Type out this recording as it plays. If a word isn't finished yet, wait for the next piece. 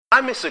I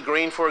miss a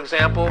green, for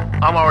example,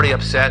 I'm already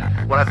upset.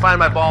 When I find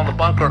my ball in the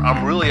bunker,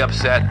 I'm really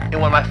upset.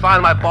 And when I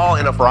find my ball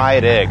in a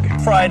fried egg.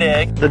 Fried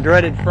egg. The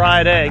dreaded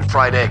fried egg.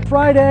 Fried egg.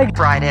 Fried egg.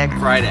 Fried egg.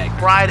 Fried egg.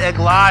 Fried egg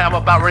lie, I'm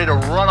about ready to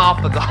run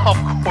off the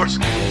golf course.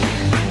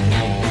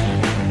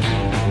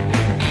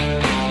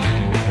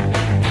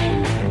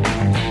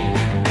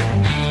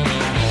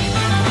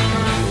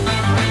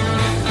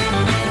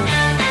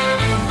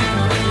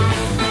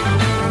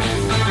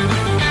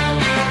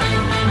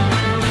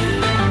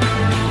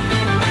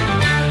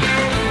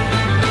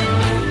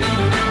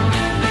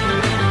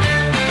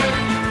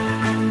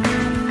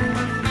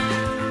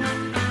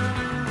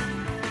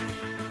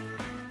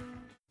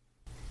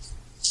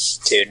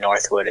 Dude,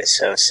 Northwood is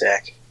so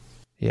sick.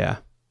 Yeah.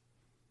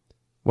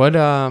 What,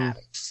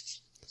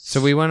 so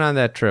we went on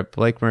that trip,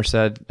 Lake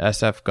Merced,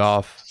 SF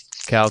Golf,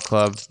 Cal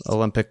Club,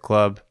 Olympic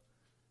Club,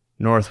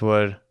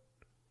 Northwood,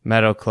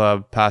 Meadow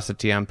Club,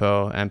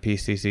 Pasatiempo,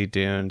 MPCC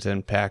Dunes,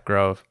 and Pac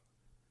Grove.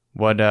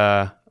 What,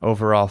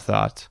 overall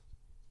thoughts?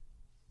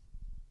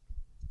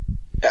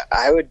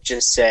 I would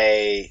just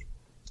say,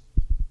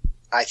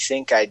 I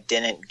think I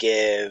didn't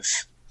give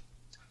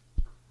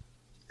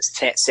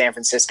San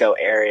Francisco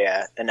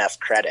area enough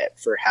credit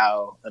for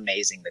how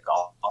amazing the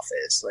golf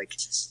is. Like,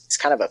 it's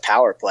kind of a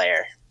power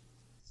player.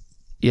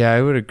 Yeah, I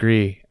would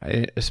agree,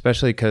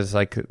 especially because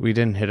like we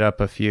didn't hit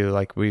up a few.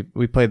 Like we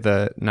played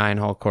the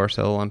 9-hole course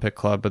at Olympic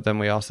Club, but then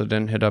we also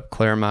didn't hit up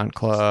Claremont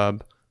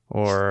Club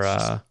or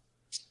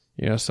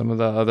some of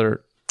the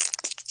other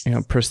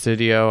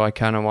Presidio. I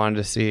kind of wanted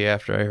to see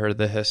after I heard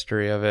the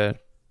history of it.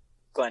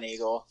 Glen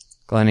Eagle.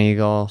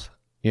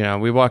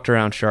 We walked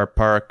around Sharp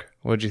Park.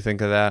 What'd you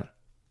think of that?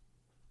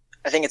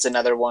 I think it's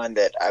another one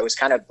that I was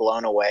kind of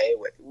blown away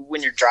with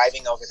when you're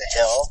driving over the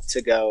hill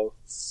to go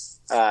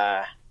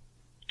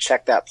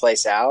check that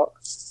place out.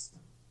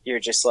 You're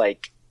just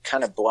like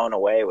kind of blown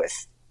away with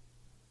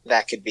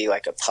that could be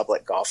like a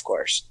public golf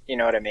course. You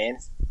know what I mean?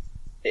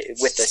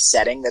 With the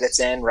setting that it's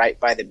in, right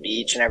by the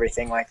beach and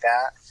everything like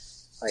that.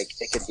 Like,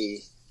 it could be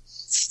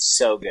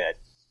so good.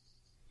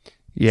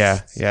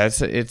 Yeah.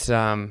 It's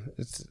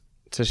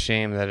a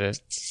shame that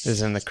it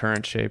is in the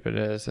current shape it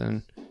is,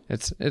 and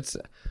it's.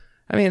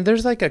 I mean,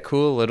 there's like a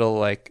cool little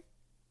like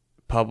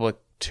public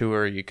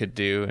tour you could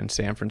do in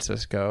San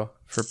Francisco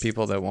for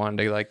people that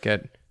wanted to like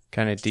get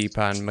kind of deep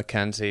on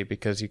Mackenzie,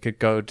 because you could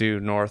go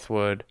do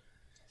Northwood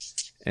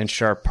and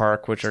Sharp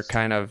Park, which are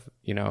kind of,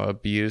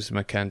 abused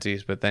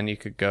Mackenzies, but then you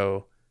could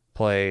go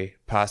play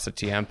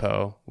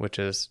Pasatiempo, which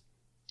is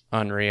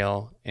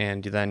unreal,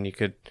 and then you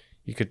could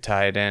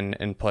tie it in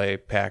and play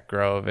Pac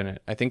Grove, and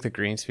I think the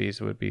greens fees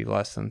would be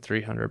less than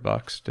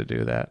 $300 to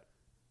do that.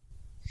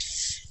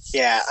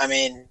 Yeah, I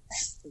mean,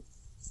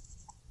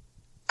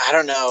 I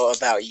don't know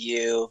about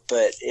you,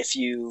 but if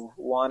you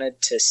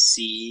wanted to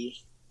see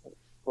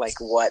like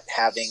what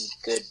having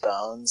good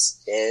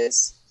bones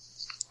is,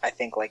 I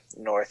think like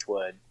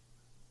Northwood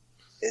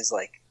is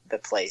like the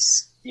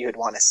place you would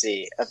want to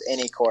see of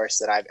any course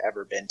that I've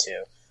ever been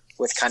to,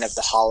 with kind of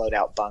the hollowed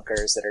out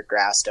bunkers that are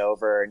grassed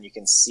over, and you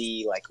can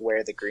see like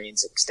where the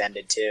greens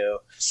extended to.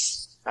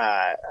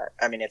 I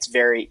mean, it's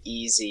very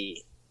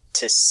easy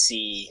to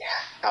see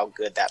how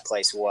good that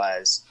place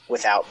was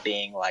without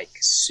being like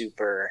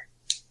super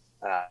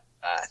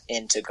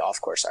into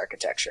golf course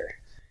architecture.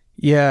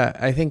 Yeah,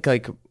 I think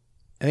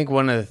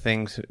one of the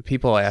things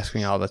people ask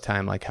me all the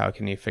time, like, how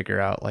can you figure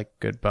out like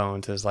good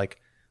bones, is like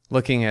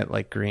looking at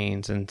like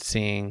greens and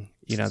seeing,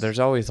 there's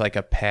always like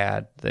a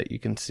pad that you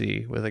can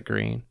see with a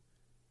green,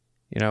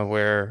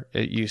 where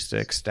it used to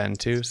extend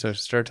to. So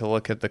start to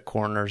look at the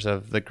corners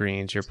of the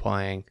greens you're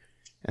playing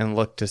and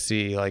look to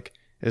see like,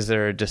 is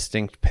there a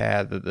distinct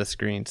pad that this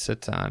green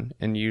sits on?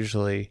 And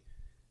usually,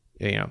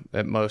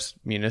 at most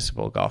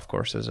municipal golf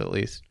courses, at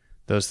least,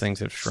 those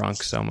things have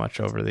shrunk so much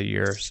over the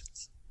years.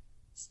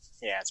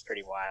 Yeah, it's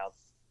pretty wild.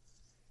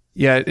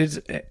 Yeah, it's,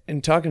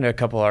 in talking to a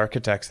couple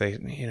architects,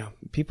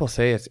 people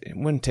say it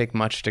wouldn't take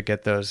much to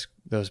get those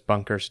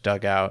bunkers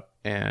dug out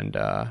and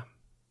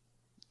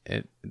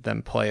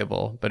them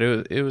playable. But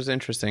it was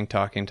interesting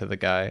talking to the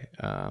guy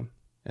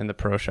in the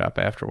pro shop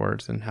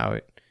afterwards, and how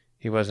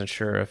he wasn't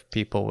sure if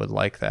people would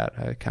like that.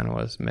 I kind of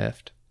was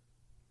miffed.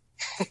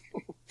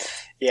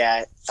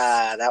 Yeah,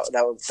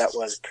 that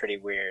was pretty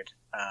weird,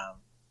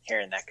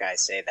 hearing that guy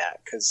say that,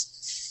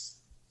 because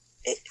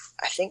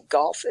I think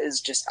golf is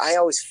just, I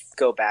always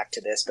go back to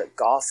this, but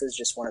golf is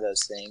just one of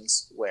those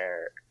things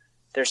where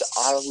there's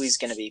always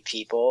going to be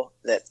people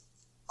that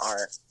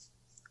aren't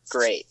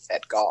great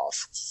at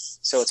golf.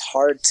 So it's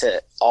hard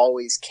to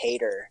always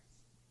cater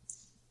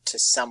to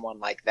someone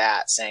like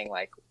that, saying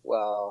like,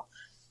 well,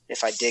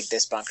 if I dig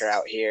this bunker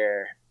out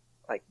here,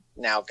 like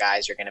now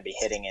guys are going to be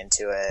hitting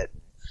into it,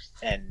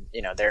 and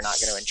they're not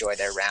going to enjoy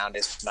their round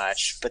as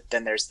much. But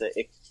then there's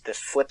the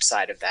flip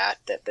side of that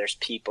there's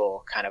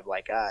people kind of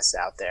like us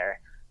out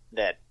there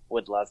that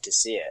would love to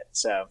see it.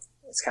 So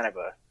it's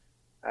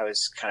I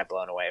was kind of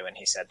blown away when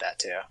he said that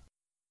too.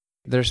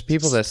 There's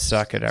people that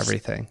suck at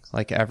everything,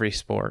 like every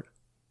sport.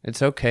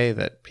 It's okay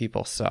that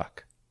people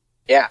suck.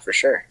 Yeah, for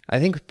sure. I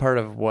think part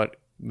of what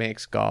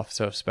makes golf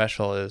so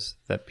special is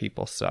that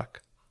people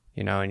suck,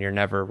 and you're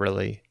never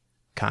really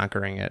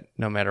conquering it,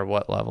 no matter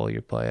what level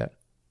you play it.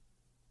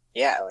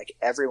 Yeah, like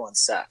everyone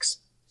sucks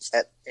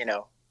at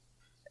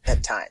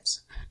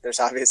times. There's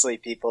obviously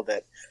people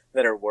that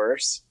are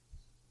worse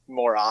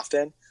more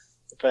often,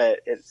 but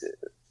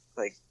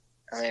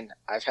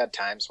I've had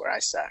times where I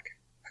suck.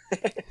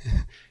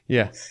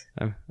 Yeah,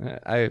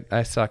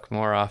 I suck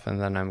more often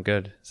than I'm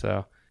good.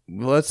 So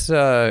let's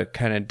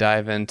kind of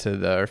dive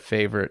into our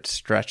favorite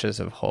stretches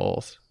of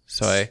holes.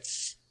 So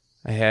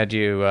I had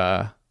you,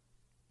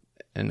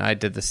 and I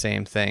did the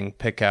same thing,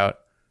 pick out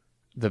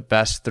the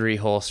best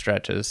 3-hole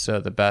stretches. So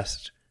the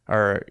best,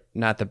 or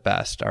not the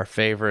best, our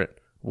favorite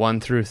 1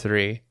 through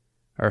 3,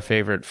 our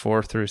favorite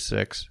 4 through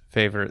 6,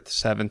 favorite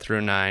 7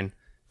 through 9,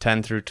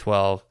 10 through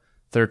 12,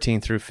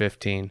 13 through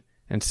 15,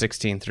 and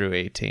 16 through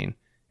 18.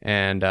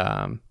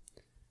 And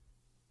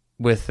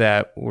with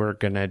that, we're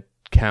going to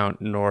count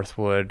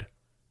Northwood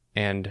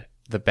and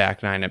the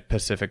back 9 at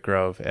Pacific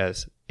Grove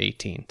as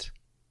 18th.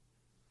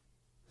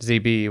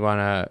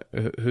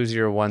 ZB, who's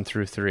your 1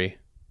 through 3?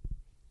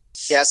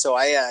 Yeah, so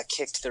I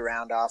kicked the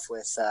round off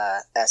with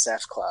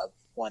SF Club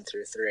 1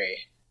 through 3.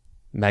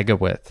 Mega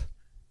width.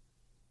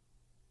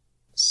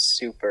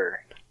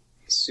 Super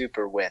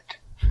width.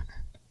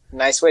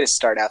 Nice way to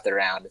start out the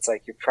round. It's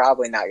like you're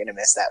probably not going to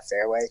miss that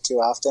fairway too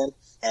often.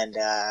 And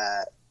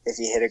if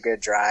you hit a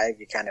good drive,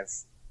 you kind of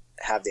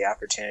have the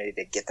opportunity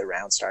to get the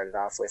round started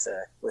off with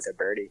a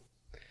birdie.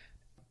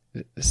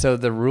 So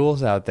the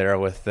rules out there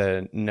with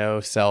the no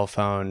cell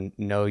phone,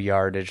 no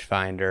yardage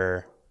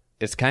finder,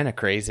 it's kind of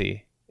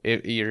crazy.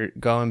 You're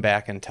going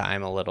back in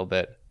time a little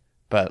bit,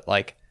 but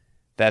like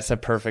that's a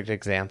perfect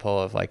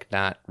example of like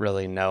not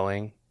really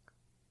knowing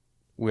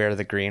where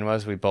the green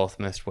was. We both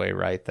missed way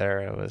right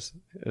there. It was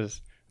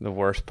the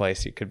worst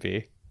place you could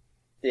be.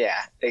 Yeah,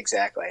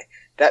 exactly.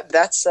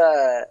 That's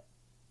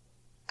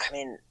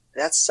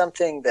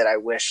something that I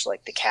wish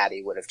like the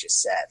caddy would have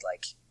just said,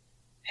 like,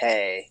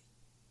 hey,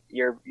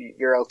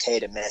 you're okay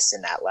to miss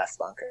in that left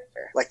bunker.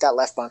 Like that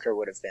left bunker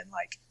would have been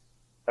like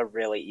a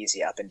really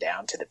easy up and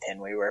down to the pin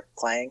we were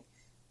playing,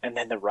 and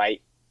then the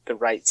right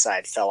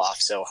side fell off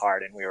so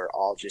hard and we were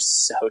all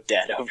just so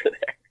dead over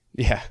there.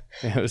 Yeah,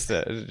 it was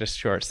just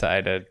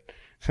short-sided,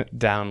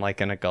 down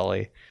like in a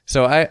gully.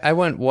 So I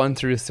went 1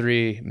 through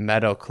 3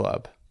 Meadow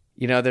Club.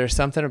 There's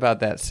something about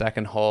that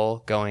second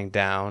hole going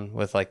down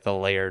with like the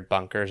layered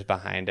bunkers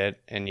behind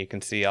it, and you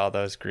can see all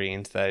those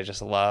greens that I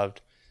just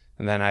loved.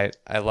 And then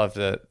I loved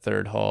the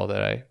third hole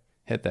that I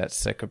hit that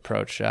sick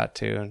approach shot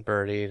to and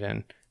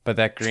birdied. But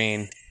that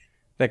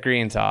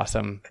green's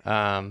awesome.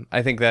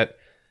 I think that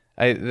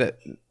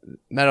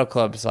Meadow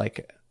Club's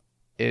like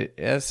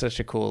it's such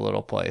a cool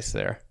little place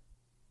there.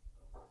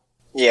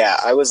 Yeah,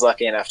 I was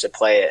lucky enough to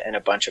play it in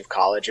a bunch of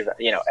college.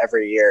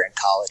 Every year in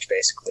college,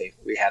 basically,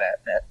 we had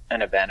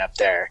an event up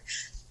there,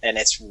 and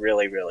it's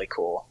really, really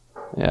cool.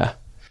 Yeah.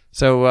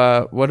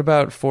 So what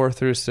about 4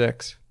 through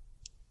 6?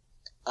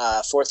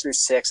 4 through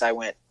 6, I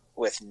went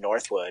with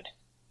Northwood.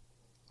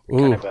 Ooh.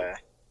 Kind of a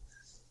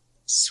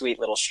sweet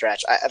little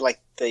stretch. I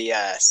like the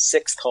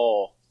 6th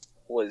hole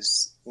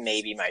was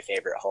maybe my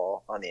favorite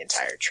hole on the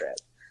entire trip.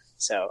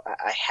 So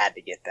I had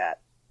to get that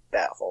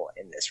hole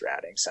in this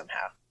routing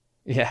somehow.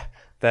 Yeah,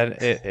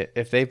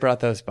 if they brought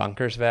those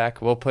bunkers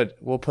back, we'll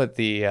put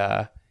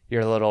the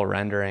your little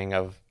rendering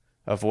of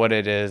what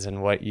it is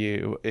and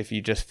if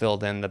you just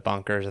filled in the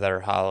bunkers that are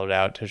hollowed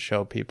out to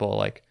show people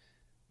like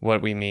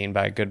what we mean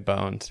by good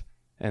bones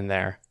in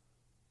there.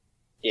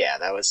 Yeah,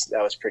 that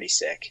was pretty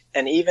sick.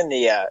 And even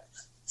the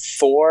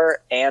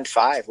 4 and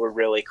 5 were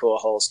really cool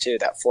holes too.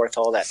 That 4th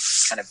hole, that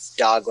kind of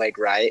dogleg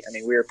right. I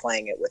mean, we were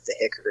playing it with the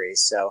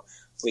hickories, so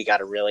we got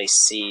to really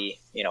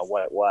see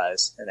what it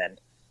was. And then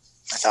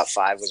I thought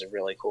 5 was a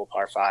really cool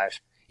par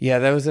 5. Yeah,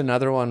 that was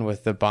another one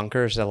with the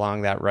bunkers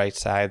along that right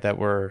side that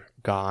were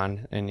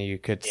gone, and you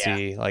could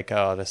see like,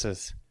 oh,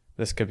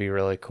 this could be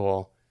really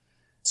cool.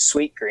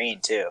 Sweet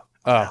green too.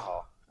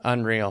 Oh,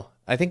 unreal.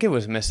 I think it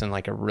was missing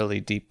like a really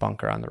deep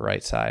bunker on the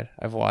right side.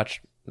 I've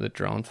watched the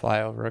drone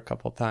fly over a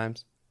couple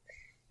times.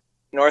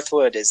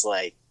 Northwood is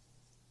like,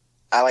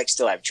 I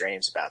still have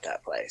dreams about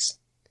that place.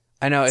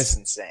 I know it's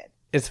insane.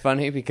 It's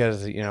funny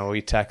because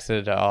we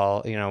texted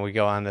all. We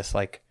go on this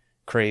like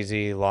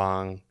crazy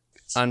long,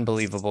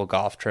 unbelievable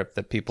golf trip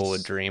that people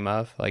would dream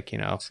of,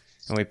 and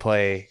we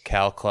play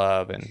Cal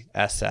Club and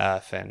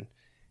SF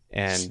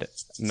and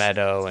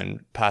Meadow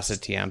and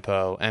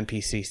Pasatiempo,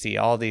 MPCC,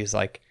 all these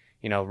like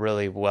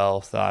really well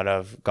thought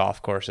of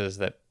golf courses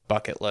that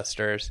bucket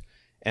listers.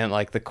 And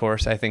like the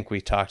course I think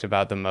we talked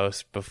about the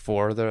most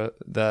before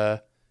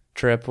the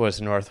trip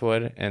was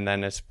Northwood, and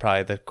then it's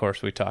probably the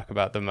course we talk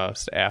about the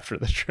most after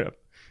the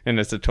trip, and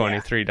it's a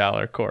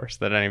 $23 course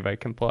that anybody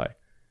can play.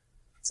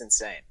 It's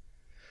insane.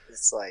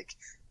 It's like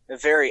a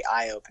very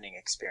eye-opening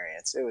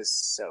experience. It was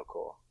so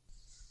cool.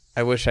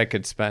 I wish I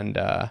could spend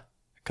a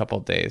couple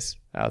days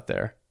out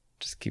there,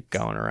 just keep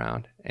going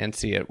around and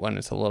see it when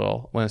it's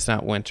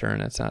not winter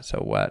and it's not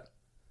so wet.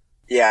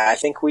 Yeah, I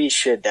think we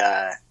should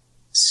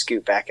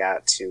scoot back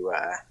out to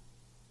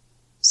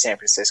San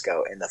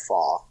Francisco in the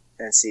fall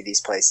and see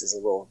these places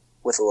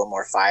with a little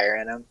more fire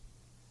in them.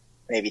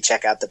 Maybe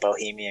check out the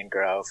Bohemian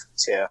Grove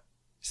too.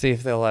 See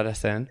if they'll let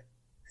us in.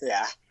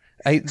 Yeah.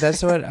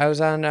 That's what I was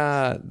on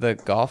the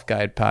Golf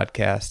Guide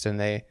podcast, and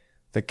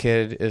the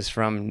kid is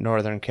from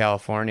Northern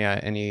California,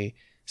 and he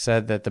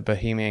said that the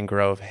Bohemian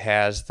Grove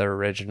has the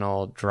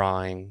original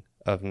drawing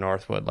of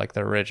Northwood, like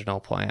the original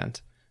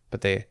plans,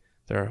 but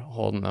they're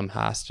holding them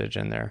hostage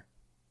in there.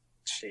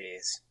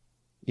 Jeez.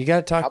 You got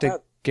to talk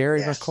to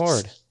Gary yeah.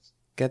 McCord.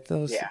 Get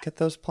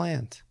those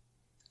plans.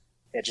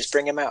 Yeah, just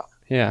bring him out.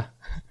 Yeah.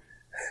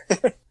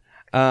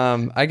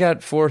 I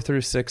got 4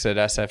 through 6 at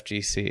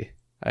SFGC.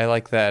 I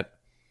like that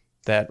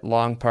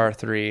long par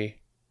 3,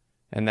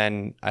 and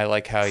then I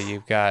like how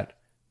you've got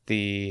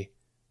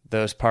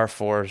those par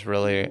 4s.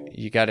 Really,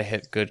 you got to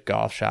hit good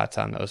golf shots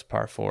on those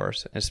par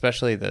 4s,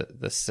 especially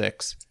the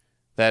 6.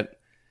 That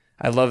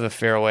I love the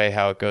fairway,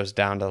 how it goes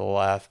down to the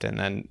left, and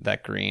then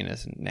that green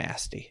is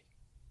nasty.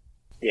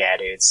 Yeah,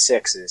 dude,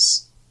 6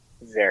 is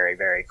very,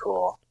 very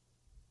cool.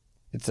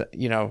 It's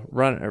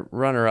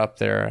runner up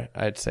there.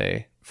 I'd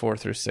say 4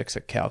 through 6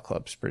 at Cal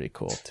Club's pretty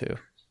cool too.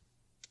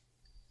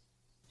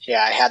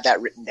 Yeah, I had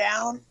that written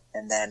down,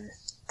 and then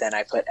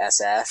I put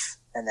SF,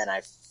 and then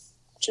I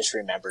just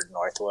remembered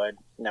Northwood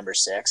number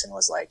 6, and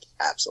was like,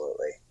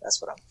 absolutely,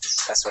 that's what I'm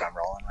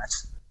rolling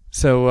with.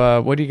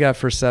 So, what do you got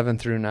for 7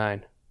 through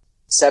 9?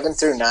 7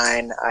 through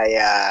 9,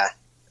 I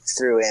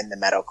threw in the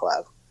Meadow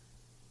Club.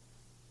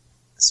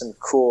 Some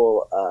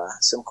cool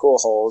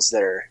holes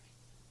that are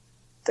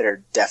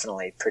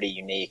definitely pretty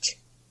unique.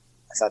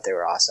 I thought they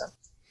were awesome.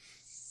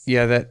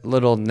 Yeah, that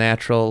little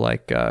natural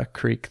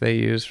creek they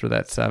use for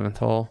that 7th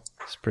hole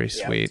is pretty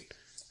sweet.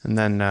 And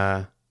then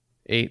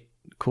 8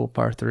 cool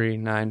par 3,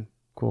 9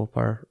 cool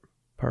par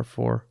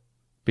 4,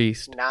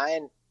 beast.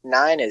 9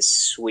 is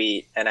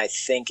sweet, and I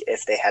think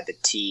if they had the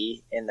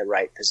tee in the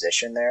right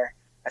position there,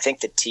 I think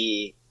the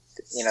tee,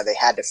 they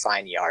had to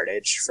find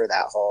yardage for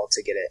that hole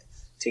to get it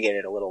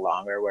a little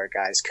longer, where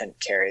guys couldn't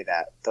carry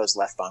those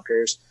left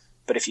bunkers.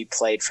 But if you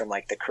played from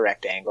the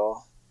correct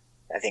angle,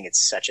 I think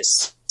it's such a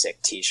sick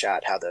tee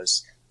shot how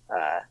those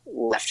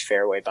left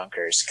fairway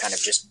bunkers kind of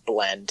just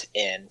blend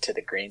into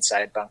the green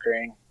side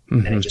bunkering,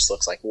 and it just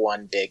looks like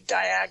one big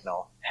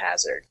diagonal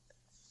hazard.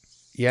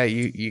 Yeah,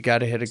 you got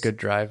to hit a good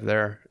drive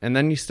there, and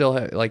then you still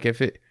have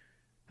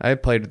I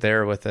played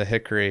there with a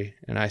hickory,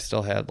 and I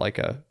still had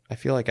I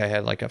feel like I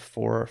had a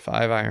 4 or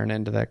 5 iron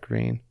into that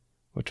green,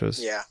 which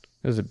was it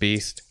was a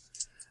beast.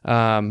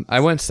 I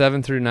went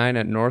 7 through 9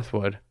 at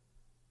Northwood.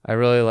 I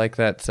really like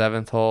that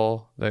 7th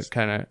hole, that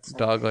kind of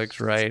doglegs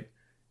right,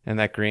 and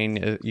that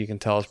green, you can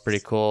tell, is pretty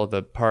cool.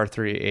 The par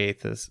 3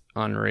 8th is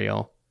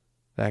unreal,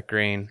 that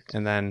green.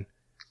 And then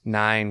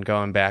 9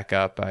 going back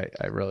up, I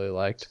really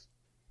liked.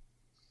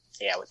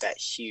 Yeah, with that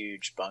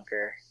huge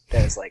bunker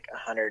that is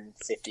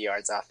 150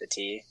 yards off the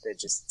tee that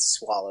just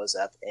swallows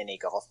up any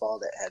golf ball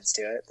that heads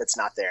to it that's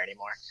not there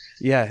anymore.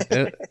 Yeah,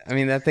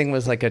 that thing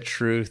was like a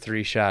true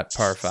 3-shot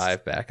par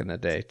 5 back in the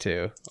day,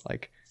 too.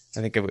 I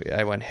think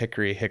I went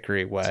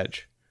hickory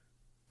wedge.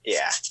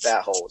 Yeah,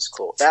 that hole was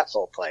cool. That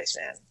whole place,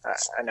 man.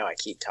 I know I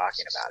keep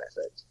talking about it,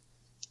 but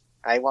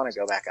I want to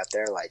go back up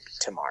there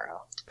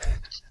tomorrow.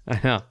 I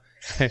know.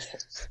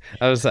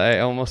 I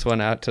almost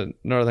went out to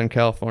Northern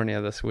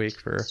California this week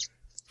for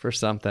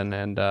something,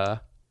 and I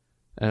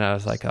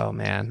was like, oh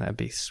man, that'd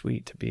be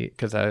sweet to be,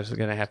 because I was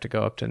gonna have to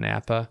go up to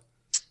Napa,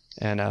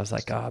 and I was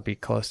like, oh, I'll be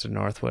close to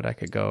Northwood. I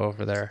could go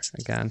over there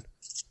again.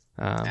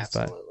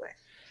 Absolutely.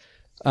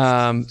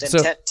 Then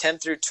 10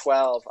 through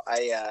 12,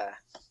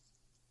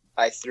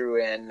 I threw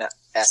in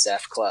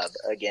SF Club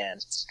again,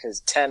 because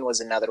 10 was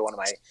another one of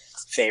my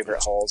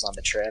favorite holes on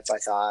the trip. I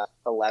thought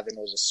 11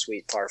 was a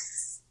sweet par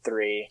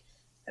 3,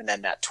 and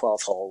then that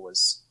 12th hole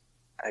was,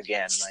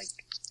 again,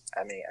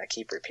 I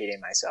keep repeating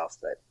myself,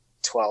 but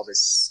 12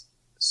 is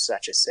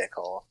such a sick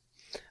hole.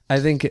 I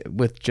think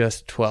with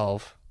just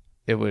 12,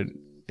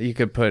 you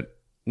could put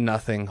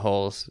nothing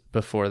holes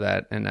before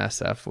that, and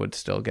SF would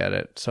still get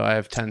it. So I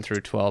have 10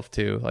 through 12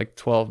 too.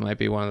 12 might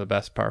be one of the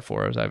best par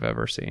 4s I've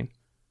ever seen.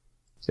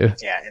 Yeah,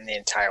 in the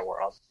entire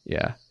world.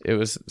 Yeah, it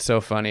was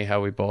so funny how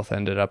we both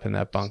ended up in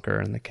that bunker,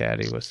 and the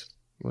caddy was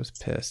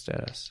pissed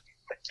at us.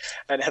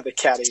 I know the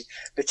caddy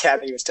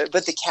was,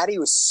 but the caddy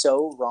was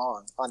so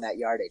wrong on that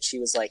yardage. He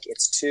was like,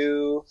 it's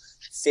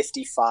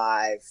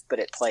 255, but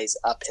it plays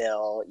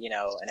uphill,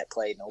 and it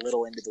played a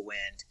little into the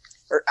wind.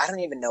 Or I don't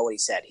even know what he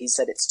said. He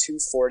said it's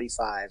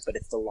 245, but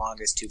it's the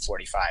longest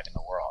 245 in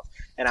the world.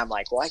 And I'm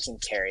like, well, I can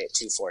carry it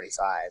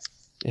 245.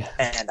 Yeah.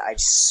 And I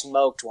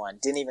smoked one,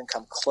 didn't even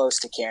come close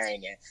to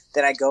carrying it.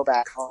 Then I go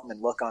back home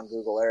and look on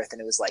Google Earth, and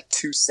it was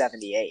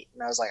 278.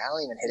 And I was like, I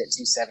don't even hit it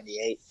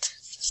 278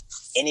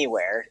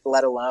 anywhere,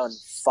 let alone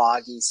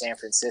foggy San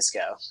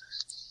Francisco.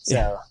 So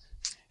yeah.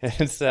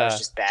 It's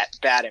just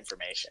bad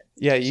information.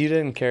 Yeah, you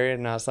didn't carry it,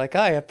 and I was like,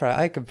 I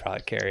could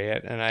probably carry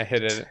it, and I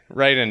hit it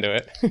right into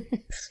it.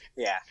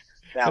 Yeah,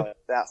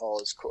 that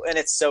hole is cool, and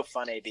it's so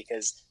funny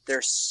because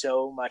there's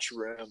so much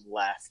room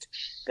left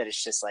that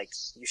it's just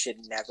you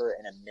should never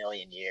in a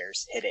million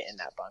years hit it in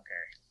that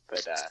bunker.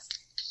 but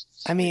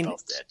I mean, we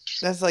both did.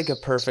 That's like a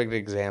perfect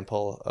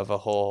example of a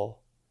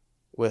hole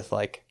with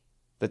like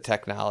the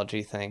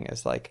technology thing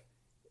is like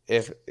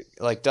if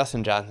like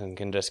Dustin Johnson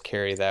can just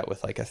carry that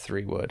with like a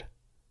 3-wood.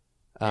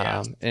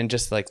 And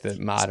just like the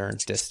modern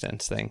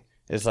distance thing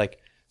is like,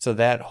 so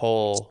that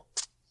hole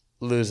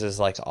loses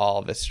like all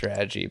of its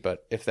strategy,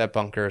 but if that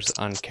bunker's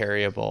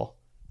uncarryable,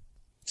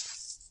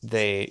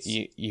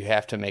 you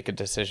have to make a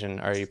decision.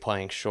 Are you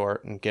playing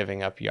short and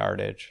giving up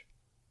yardage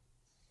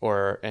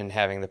and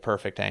having the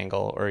perfect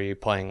angle, or are you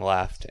playing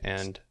left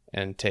and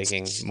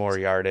taking more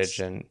yardage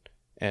and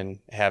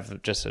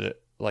have just a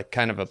like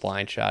kind of a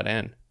blind shot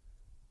in?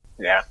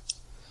 Yeah,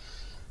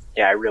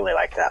 I really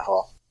like that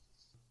hole.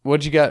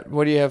 What you got?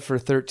 What do you have for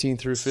 13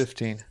 through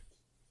 15?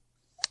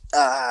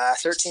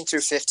 13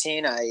 through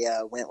 15,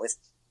 I went with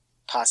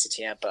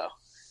Pasatiempo.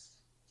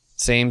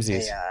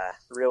 Samesies. I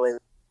really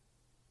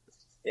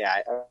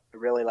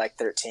like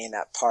 13.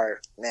 That par,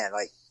 man.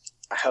 Like,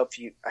 I hope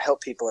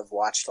people have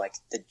watched like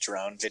the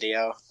drone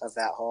video of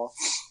that hole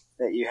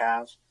that you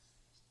have.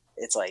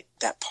 It's like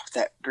that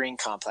green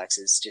complex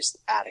is just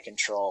out of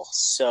control.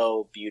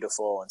 So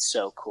beautiful and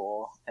so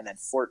cool. And then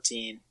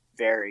 14,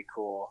 very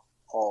cool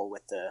hole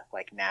with the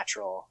like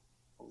natural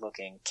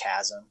looking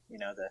chasm, you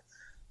know, the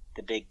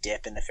big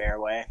dip in the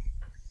fairway.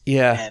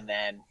 Yeah. And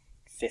then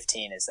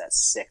 15 is that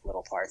sick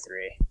little par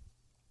 3.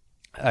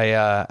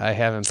 I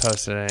haven't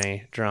posted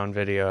any drone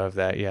video of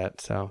that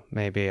yet, so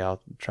maybe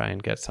I'll try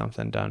and get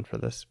something done for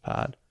this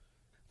pod.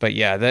 But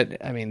yeah,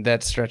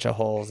 that stretch of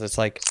holes, it's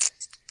like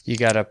you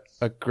got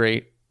a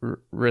great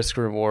risk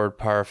reward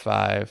par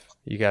 5.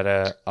 You got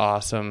a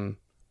awesome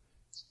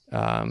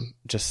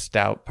just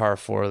stout par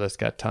 4 that's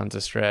got tons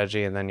of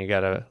strategy, and then you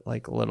got a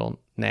like little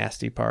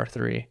nasty par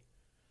 3.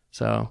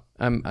 So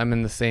I'm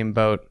in the same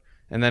boat.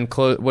 And then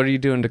what are you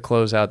doing to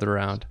close out the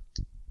round?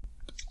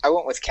 I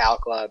went with Cal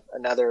Club,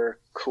 another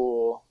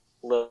cool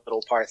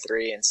little par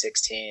 3 in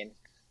 16,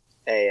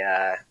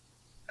 a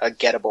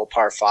gettable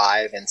par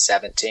 5 in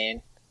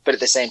 17. But at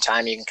the same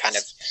time, you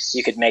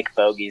could make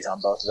bogeys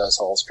on both of those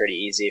holes pretty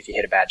easy if you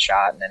hit a bad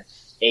shot. And then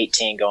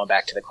 18 going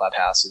back to the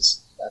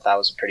clubhouses, I thought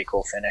was a pretty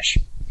cool finish.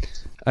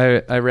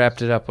 I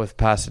wrapped it up with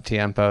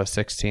Pasatiempo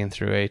 16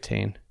 through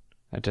 18.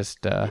 I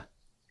just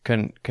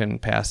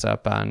couldn't pass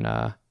up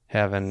on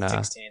having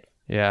 16.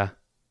 Yeah,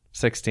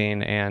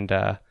 16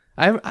 and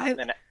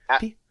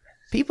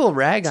people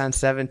rag on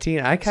 17.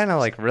 I kind of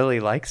like really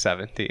like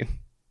 17.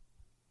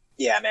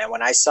 Yeah, man.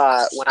 When I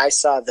saw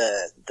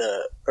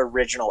the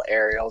original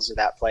aerials of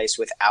that place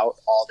without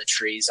all the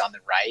trees on the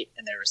right,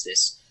 and there was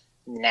this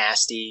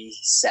nasty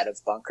set of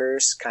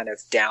bunkers kind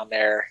of down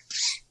there,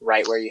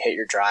 right where you hit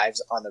your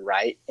drives on the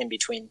right, in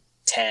between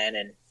 10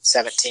 and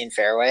 17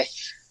 fairway,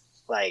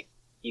 like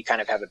you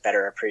kind of have a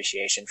better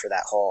appreciation for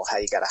that hole. How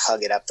you got to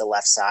hug it up the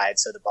left side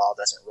so the ball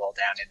doesn't roll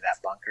down into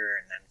that bunker,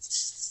 and then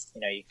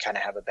you kind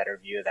of have a better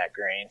view of that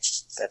green.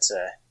 That's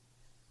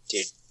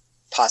dude.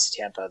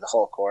 Pasatiempo, the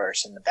whole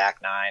course and the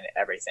back 9,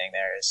 everything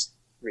there is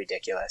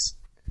ridiculous.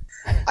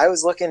 I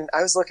was looking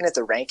at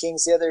the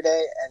rankings the other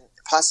day, and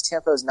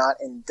Pasatiempo is not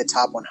in the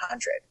top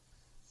 100.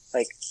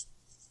 Like,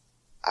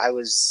 I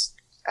was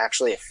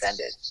actually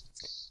offended.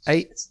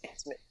 It's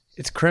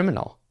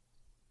criminal.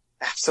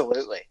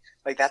 Absolutely.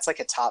 Like, that's like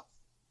a top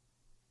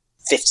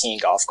 15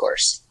 golf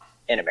course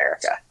in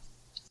America.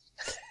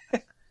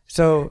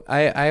 So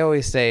I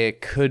always say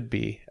it could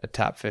be a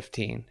top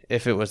 15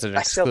 if it was an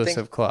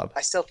exclusive club.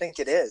 I still think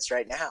it is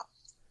right now.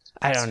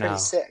 I don't know.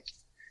 It's pretty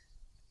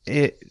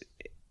sick.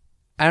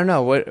 I don't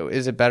know. What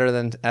is it better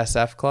than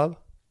SF Club?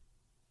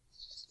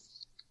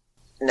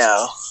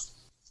 No.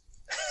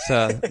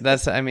 So the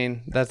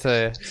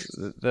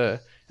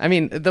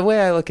way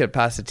I look at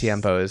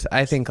Pasatiempo is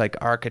I think like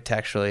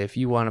architecturally, if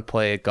you want to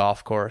play a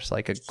golf course,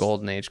 like a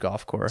golden age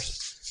golf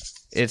course,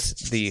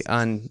 it's the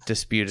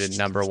undisputed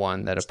number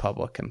 1 that the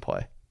public can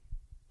play.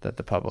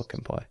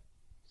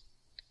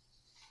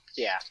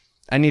 Yeah.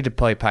 I need to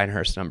play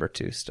Pinehurst number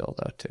 2 still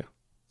though too.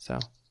 So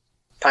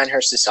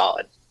Pinehurst is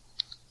solid.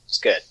 It's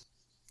good.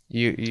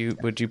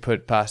 Would you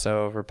put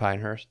Paso over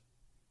Pinehurst?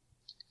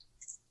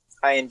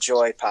 I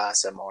enjoy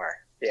Paso more.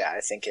 Yeah,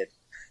 I think it.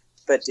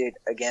 But dude,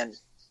 again,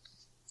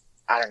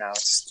 I don't know.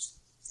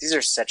 These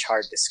are such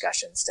hard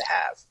discussions to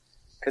have,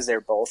 because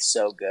they're both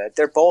so good.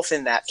 They're both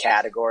in that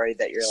category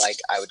that you're like,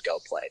 I would go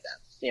play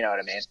them. You know what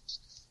I mean?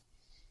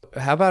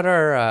 How about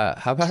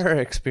our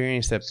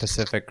experience at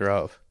Pacific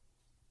Grove?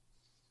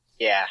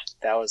 Yeah,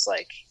 that was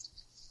like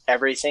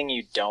everything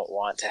you don't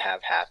want to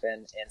have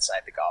happen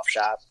inside the golf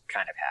shop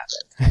kind of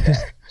happened.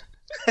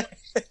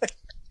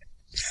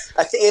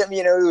 I think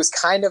it was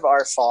kind of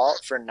our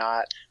fault for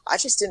not. I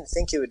just didn't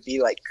think it would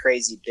be like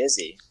crazy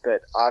busy,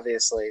 but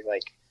obviously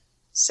like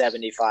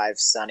 75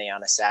 sunny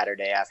on a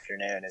Saturday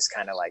afternoon is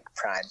kind of like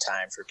prime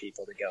time for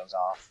people to go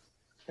golf.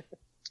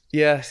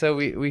 Yeah, so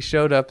we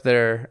showed up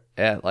there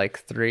at like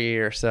 3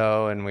 or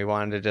so, and we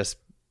wanted to just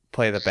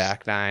play the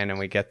back 9, and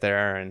we get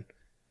there and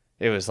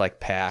it was like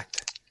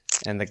packed,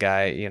 and the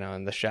guy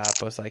in the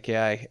shop was like,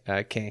 yeah,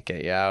 I can't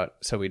get you out,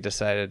 so we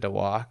decided to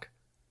walk.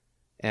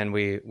 and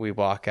we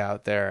walk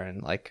out there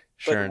and like,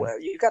 sure.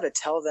 But you got to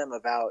tell them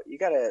about, you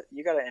got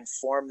to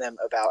inform them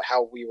about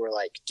how we were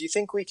like, do you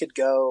think we could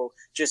go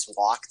just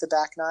walk the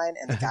back nine?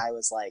 And the guy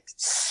was like,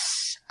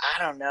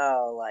 I don't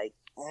know, like,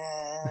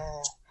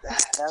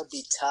 that would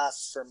be tough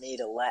for me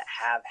to let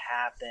have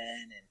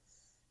happen.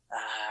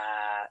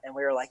 And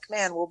we were like,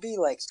 man, we'll be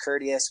like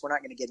courteous. We're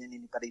not going to get in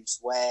anybody's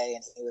way.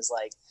 And he was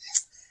like,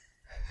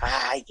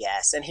 I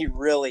guess. And he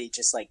really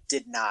just like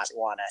did not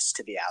want us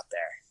to be out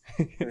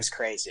there. It was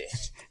crazy.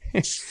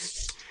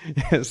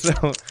 Yeah,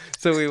 so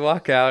we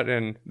walk out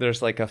and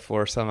there's like a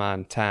foursome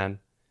on 10,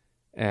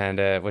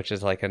 and which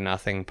is like a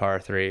nothing par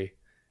 3.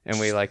 And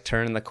we like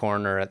turn the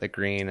corner at the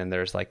green, and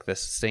there's like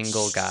this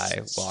single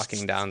guy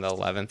walking down the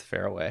 11th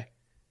fairway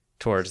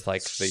towards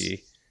like the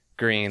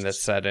green that's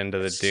set into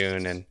the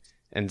dune.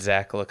 And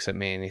Zach looks at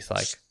me and he's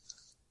like,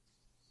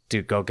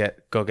 dude, go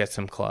get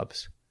some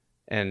clubs.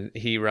 And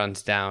he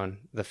runs down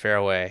the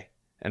fairway,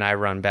 and I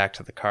run back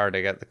to the car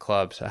to get the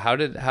clubs. How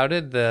did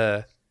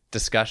the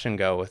discussion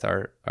go with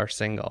our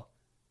single?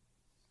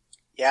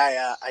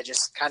 Yeah. I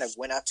just kind of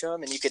went up to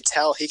him, and you could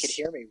tell he could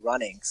hear me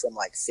running from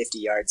like 50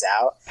 yards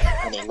out.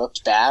 And he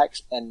looked back,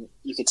 and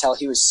you could tell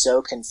he was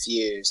so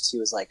confused. He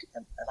was like,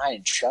 am I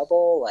in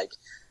trouble? Like,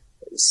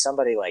 is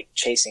somebody like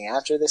chasing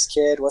after this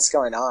kid? What's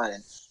going on?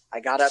 And I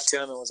got up to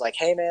him and was like,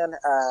 hey man,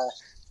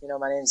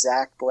 my name's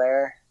Zac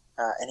Blair.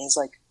 And he's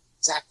like,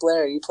 Zac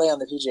Blair, you play on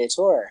the PGA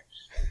Tour?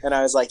 And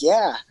I was like,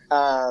 yeah.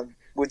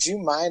 Would you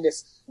mind if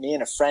me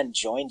and a friend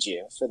joined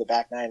you for the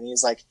back nine? And he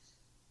was like,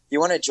 you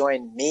want to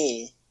join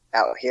me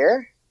out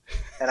here?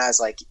 And I was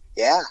like,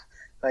 yeah.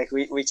 Like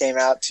we came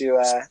out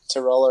to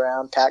roll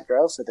around Pat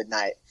Grove for the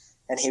night.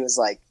 And he was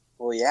like,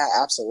 well, yeah,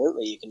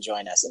 absolutely, you can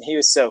join us. And he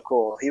was so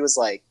cool. He was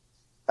like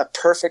a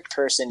perfect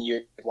person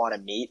you'd want to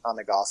meet on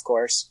the golf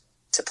course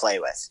to play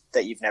with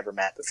that you've never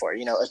met before.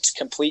 A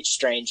complete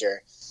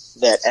stranger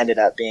that ended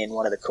up being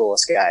one of the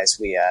coolest guys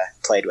we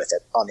played with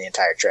it on the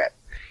entire trip.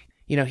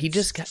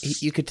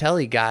 You could tell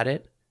he got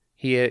it.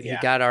 He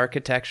got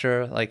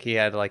architecture, like he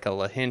had like a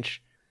LaHinch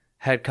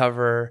head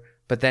cover,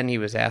 but then he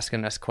was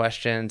asking us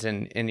questions,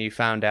 and you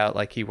found out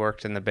like he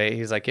worked in the Bay.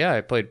 He's like, yeah,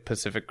 I played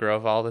Pacific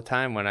Grove all the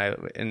time I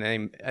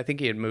think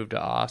he had moved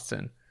to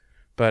Austin,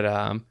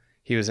 but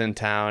he was in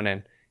town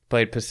and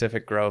played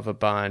Pacific Grove a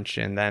bunch.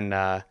 And then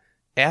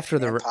after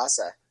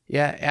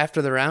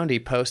the round, he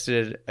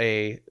posted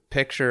a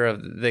picture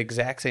of the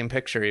exact same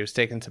picture. He was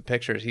taking some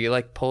pictures. He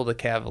like pulled a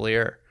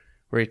Cavalier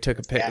where he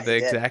took the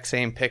exact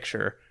same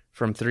picture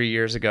from 3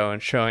 years ago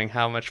and showing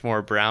how much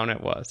more brown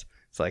it was.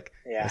 It's like,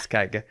 this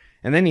guy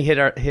and then he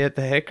hit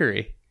the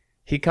hickory.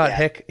 He caught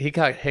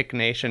Hick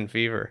Nation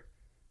fever.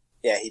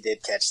 Yeah, he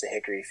did catch the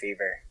hickory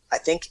fever. I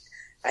think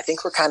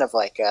we're kind of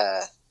like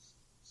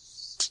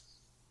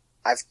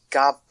I've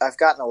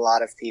gotten a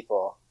lot of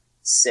people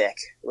sick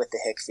with the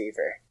hick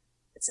fever.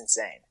 It's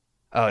insane.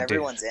 Oh,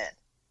 everyone's dude.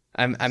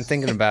 in. I'm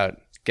thinking about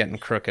getting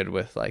crooked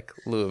with like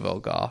Louisville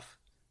golf.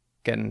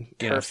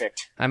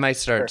 Perfect. I might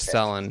start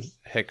selling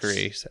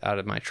hickories out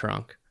of my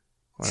trunk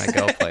when I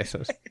go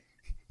places.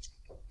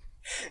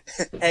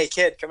 Hey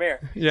kid, come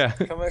here. Yeah.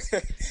 Come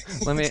check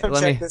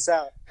this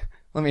out.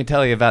 Let me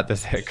tell you about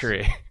this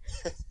hickory.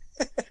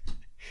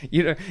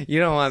 You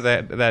don't want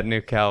that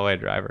new Callaway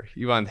driver.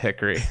 You want the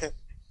hickory.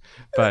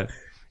 But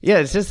yeah,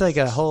 it's just like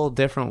a whole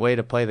different way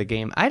to play the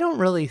game. I don't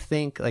really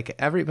think like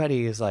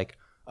everybody is like,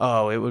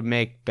 oh, it would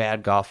make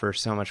bad golfers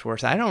so much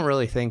worse. I don't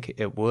really think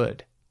it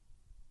would.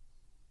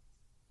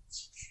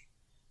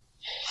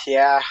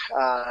 Yeah.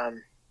 I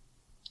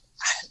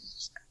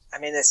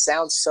mean, it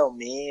sounds so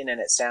mean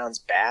and it sounds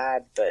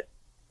bad, but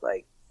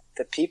like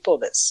the people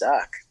that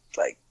suck,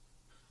 like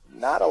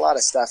not a lot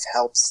of stuff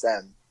helps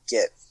them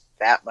get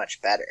that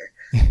much better.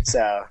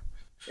 So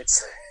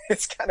it's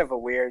kind of a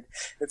weird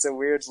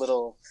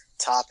little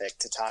topic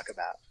to talk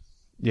about.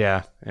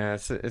 Yeah,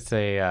 it's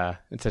a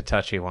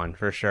touchy one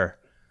for sure.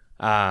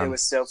 It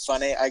was so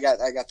funny. I got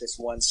this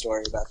one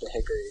story about the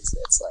hickories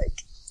that's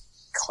like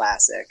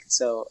classic.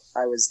 So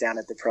I was down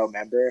at the Pro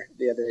Member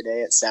the other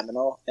day at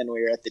Seminole, and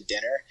we were at the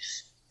dinner,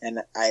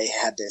 and I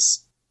had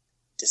this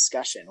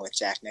discussion with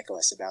Jack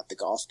Nicklaus about the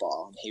golf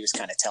ball, and he was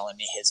kind of telling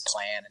me his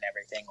plan and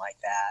everything like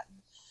that. And,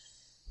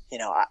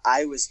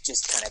 I was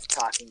just kind of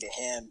talking to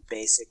him,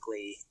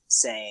 basically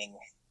saying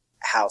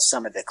how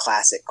some of the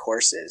classic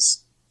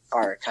courses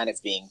are kind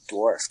of being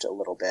dwarfed a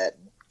little bit,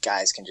 and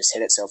guys can just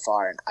hit it so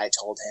far. And I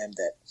told him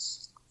that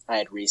I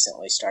had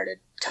recently started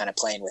kind of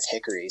playing with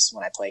hickories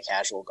when I play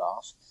casual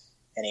golf.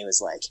 And he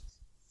was like,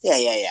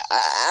 yeah.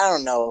 I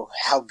don't know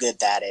how good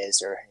that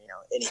is or,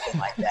 anything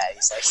like that.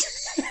 He's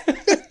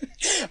like,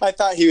 I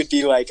thought he would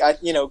be like,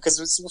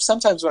 because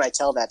sometimes when I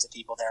tell that to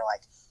people, they're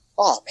like,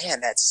 oh man,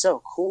 that's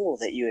so cool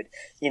that you would,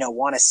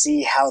 want to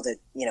see how the,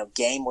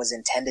 game was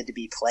intended to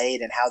be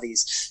played and how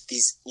these,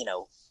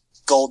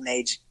 golden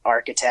age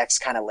architects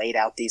kind of laid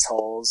out these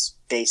holes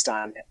based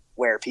on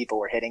where people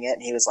were hitting it.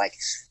 And he was like,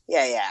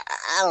 yeah,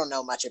 I don't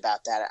know much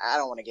about that. I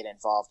don't want to get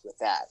involved with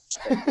that.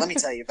 But let me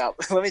tell you about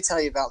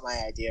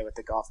my idea with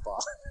the golf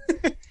ball.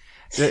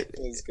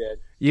 He's good.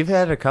 You've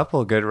had a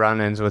couple good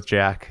run-ins with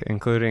Jack,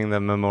 including the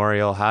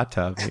Memorial hot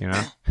tub, you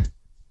know?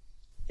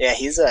 Yeah,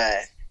 he's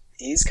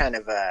kind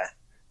of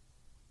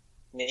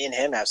me and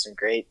him have some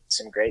great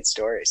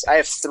stories. I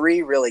have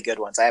 3 really good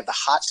ones. I have the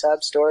hot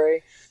tub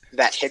story,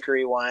 that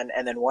Hickory one,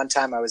 and then one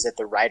time I was at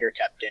the Ryder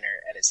Cup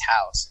dinner at his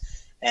house,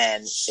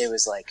 and it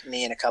was like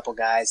me and a couple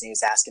guys, and he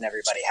was asking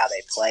everybody how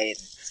they played.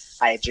 And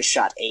I had just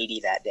shot 80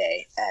 that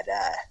day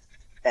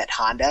at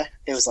Honda.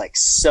 It was like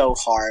so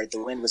hard.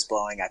 The wind was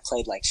blowing. I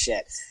played like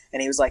shit.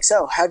 And he was like,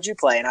 "So how'd you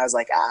play?" And I was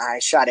like, "I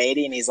shot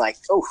 80. And he's like,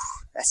 "Oh,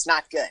 that's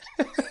not good."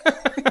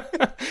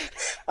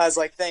 I was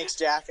like, "Thanks,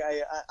 Jack.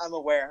 I'm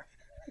aware."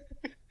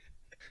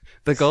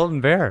 The Golden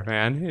Bear,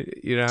 man.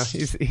 You know,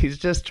 he's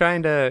just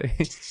trying to,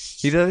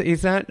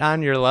 he's not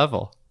on your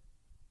level.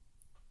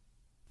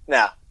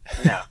 No.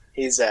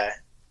 Those are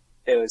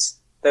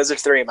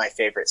 3 of my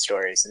favorite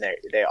stories, and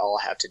they all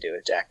have to do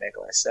with Jack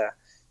Nicklaus. So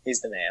he's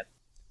the man.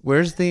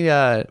 Where's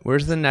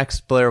the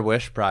next Blair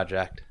Wish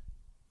project?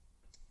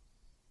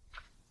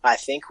 I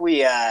think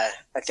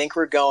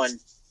we're going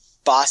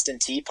Boston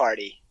Tea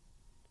Party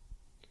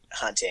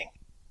hunting.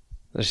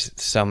 There's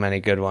so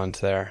many good ones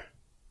there.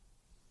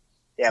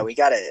 Yeah, we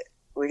got a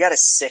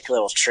sick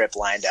little trip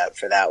lined up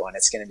for that one.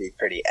 It's going to be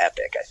pretty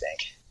epic, I think.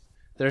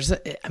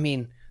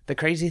 The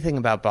crazy thing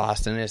about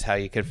Boston is how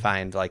you could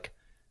find like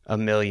a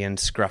million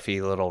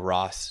scruffy little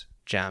Ross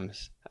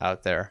gems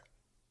out there.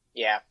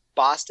 Yeah,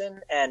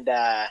 Boston and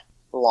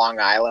Long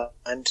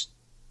Island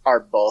are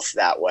both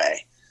that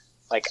way.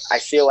 Like, I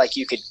feel like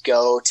you could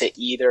go to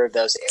either of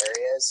those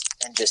areas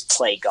and just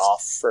play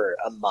golf for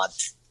a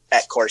month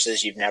at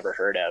courses you've never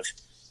heard of,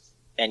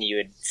 and you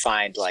would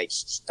find like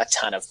a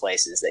ton of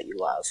places that you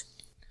love.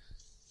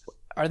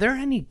 Are there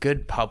any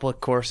good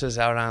public courses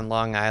out on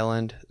Long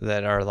Island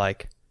that are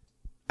like,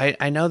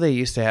 I know they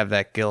used to have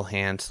that Gil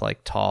Hanse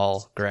like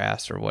tall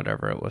grass or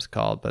whatever it was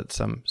called, but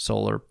some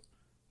solar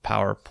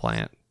power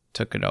plant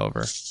took it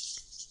over.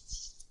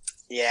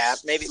 Yeah,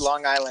 maybe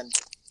Long Island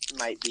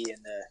might be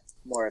in the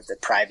more of the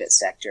private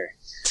sector,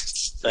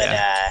 but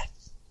yeah.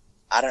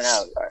 I don't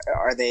know.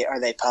 Are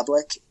they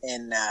public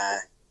in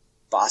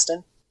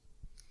Boston?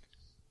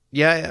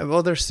 Yeah,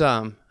 well, there's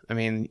some. I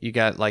mean, you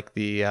got like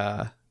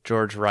the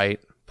George Wright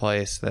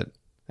place that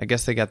I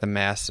guess they got the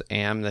Mass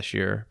Am this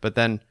year, but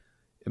then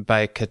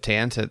by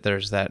Catanset,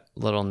 there's that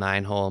little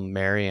 9-hole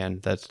Marion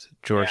that's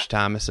George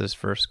Thomas's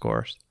first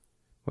course,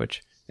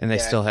 and they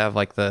still have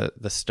like the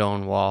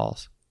stone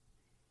walls.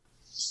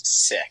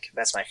 Sick.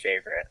 That's my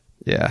favorite.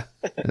 Yeah,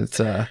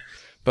 it's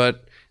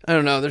but I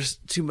don't know. There's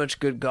too much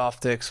good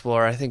golf to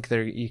explore. I think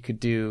you could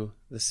do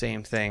the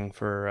same thing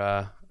for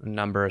a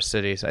number of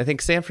cities. I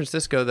think San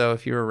Francisco, though,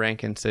 if you were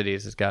ranking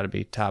cities, has got to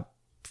be top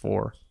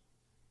 4.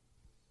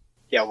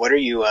 Yeah. What are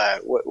you?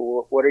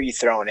 What are you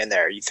throwing in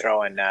there? Are you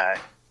throwing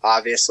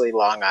obviously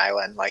Long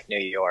Island, like New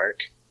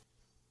York?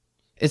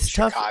 It's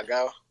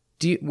Chicago.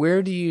 Tough.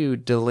 Where do you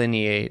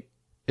delineate?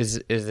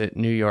 Is it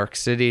New York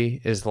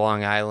City? Is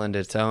Long Island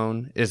its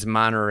own? Is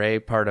Monterey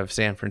part of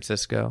San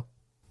Francisco?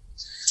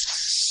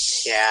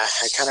 Yeah,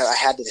 I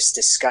had this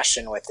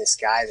discussion with this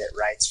guy that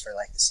writes for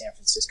like the San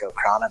Francisco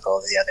Chronicle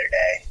the other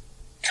day,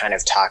 kind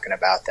of talking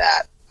about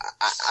that.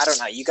 I don't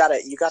know. You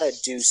gotta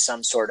do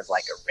some sort of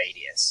like a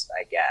radius,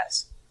 I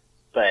guess.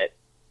 But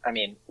I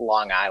mean,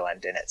 Long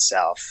Island in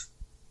itself.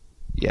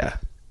 Yeah.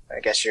 I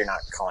guess you're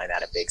not calling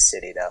that a big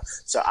city though.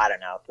 So I don't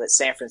know. But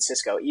San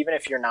Francisco, even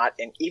if you're not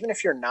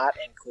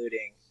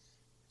including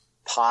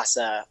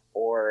Pasa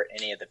or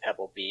any of the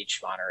Pebble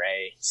Beach,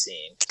 Monterey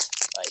scene,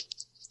 like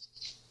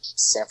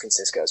San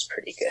Francisco is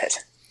pretty good.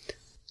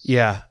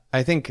 Yeah,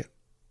 I think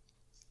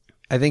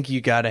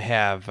you got to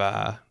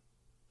have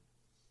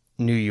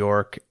New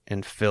York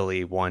and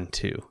Philly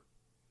 1-2.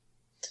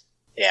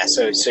 Yeah,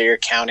 so you're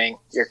counting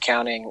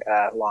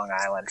Long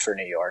Island for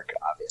New York,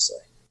 obviously.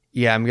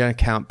 Yeah, I'm gonna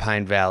count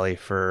Pine Valley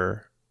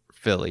for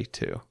Philly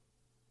too.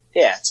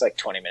 Yeah, it's like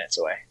 20 minutes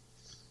away.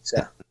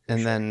 So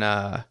and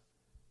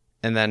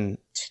then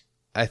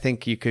I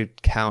think you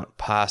could count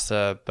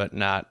Pasa, but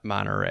not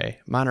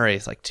Monterey. Monterey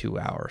is like 2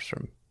 hours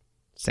from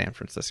San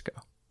Francisco.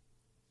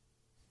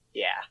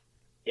 Yeah,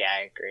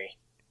 I agree.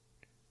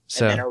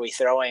 So, and then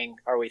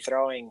are we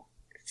throwing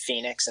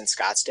Phoenix and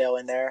Scottsdale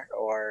in there,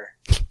 or?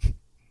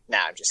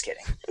 Nah, I'm just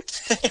kidding.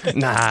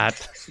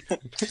 Not.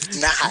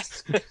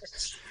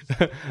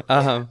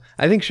 I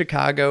think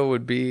Chicago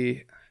would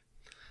be.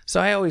 So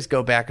I always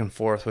go back and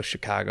forth with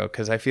Chicago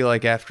because I feel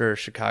like after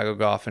Chicago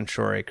Golf and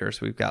Shore Acres,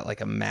 we've got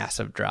like a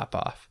massive drop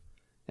off,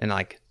 and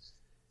like,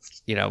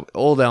 you know,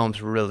 Old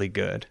Elm's really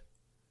good.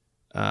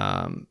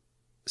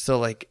 So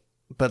like,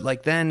 but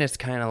like then it's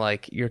kind of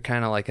like you're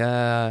kind of like,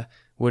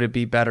 would it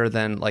be better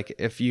than like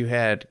if you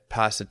had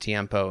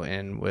Pasatiempo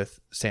in with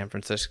San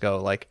Francisco?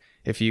 Like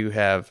if you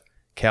have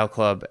Cal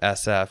Club,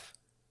 SF,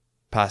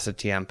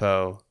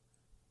 Pasatiempo,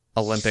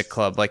 Olympic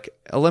Club, like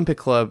Olympic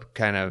Club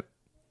kind of,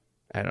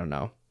 I don't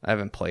know. I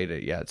haven't played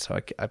it yet, so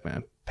I'm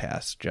going to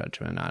pass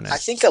judgment on it. I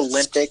think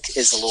Olympic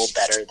is a little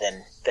better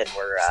than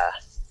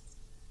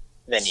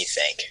you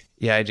think.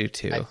 Yeah, I do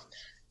too.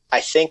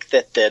 I think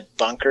that the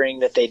bunkering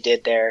that they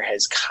did there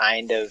has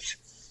kind of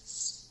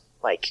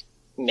like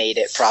made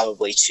it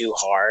probably too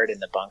hard,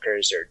 and the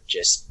bunkers are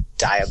just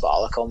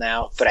diabolical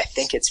now, but I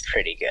think it's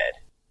pretty good.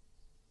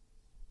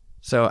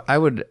 So I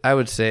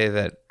would say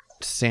that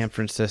San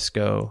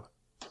Francisco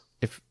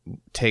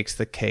takes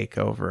the cake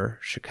over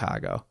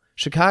Chicago.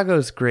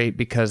 Chicago's great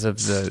because of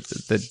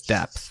the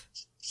depth.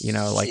 You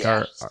know, like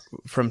our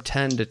from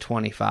 10 to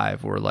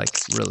 25 we're like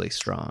really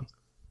strong.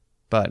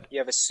 But you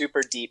have a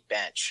super deep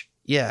bench.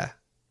 Yeah.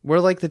 We're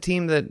like the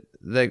team that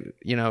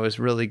you know is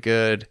really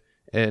good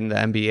in the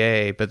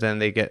NBA, but then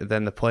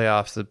the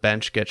playoffs, the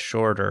bench gets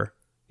shorter,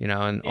 you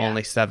know, and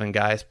only 7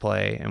 guys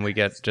play, and we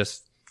get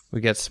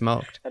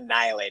smoked,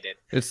 annihilated.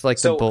 It's like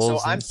the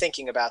Bulls. So I'm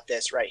thinking about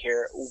this right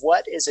here.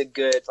 What's a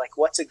good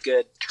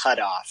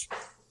cutoff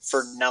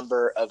for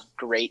number of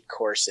great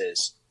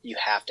courses you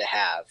have to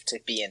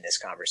be in this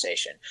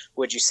conversation?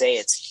 Would you say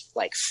it's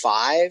like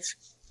 5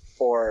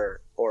 or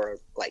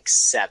like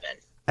 7?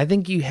 I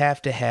think you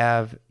have to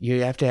have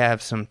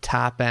some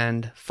top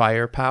end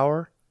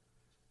firepower,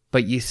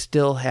 but you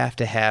still have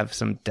to have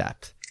some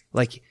depth.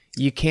 Like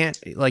you can't,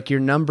 like your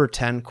number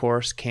 10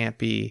 course can't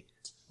be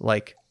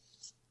like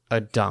a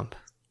dump.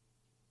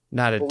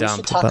 Not a dump. We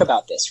should talk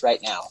about this right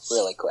now,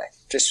 really quick,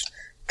 just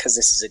because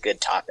this is a good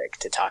topic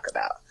to talk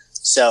about.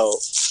 So,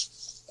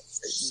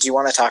 do you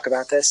want to talk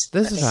about this?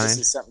 This is fine. This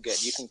is something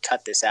good. You can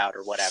cut this out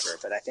or whatever,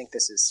 but I think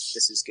this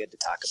is good to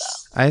talk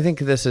about. I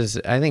think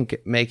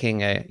making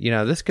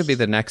this could be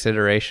the next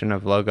iteration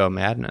of Logo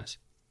Madness.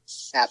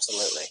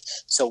 Absolutely.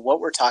 So what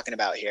we're talking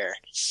about here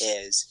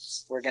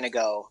is we're going to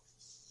go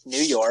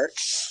New York,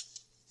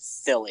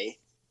 Philly,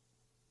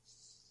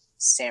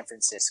 San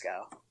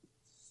Francisco,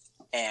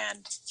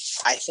 and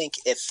I think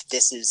if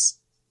this is,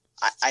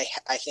 I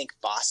think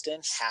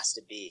Boston has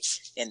to be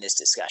in this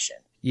discussion.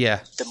 Yeah.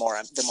 The more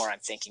I'm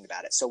thinking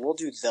about it, so we'll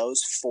do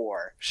those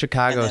 4.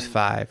 Chicago's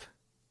 5.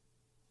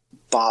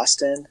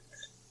 Boston,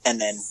 and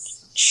then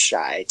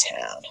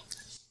Chi-Town.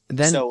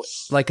 Then,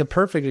 like a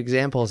perfect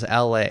example is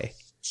L.A.,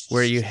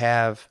 where you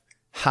have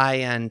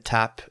high-end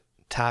top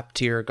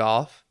tier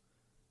golf,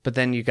 but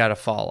then you got to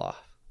fall off.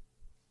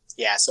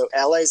 Yeah, so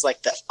LA is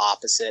like the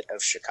opposite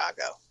of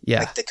Chicago. Yeah.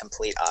 Like the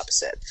complete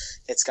opposite.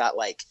 It's got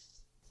like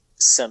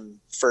some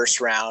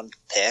first round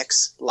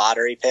picks,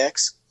 lottery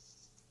picks,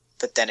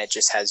 but then it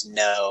just has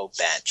no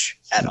bench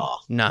at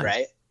all. None.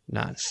 Right?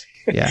 None.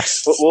 Yeah.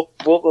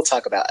 We'll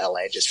talk about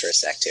LA just for a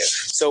sec too.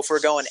 So if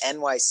we're going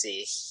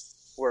NYC,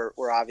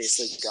 we're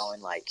obviously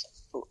going like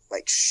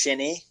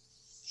Shinny,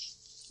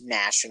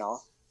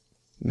 National,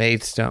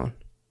 Maidstone,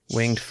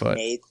 Winged Foot,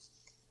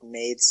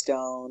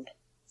 Maidstone,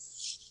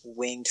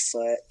 Winged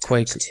Foot,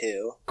 Quaker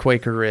 2,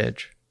 Quaker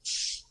Ridge,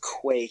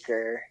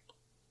 Quaker,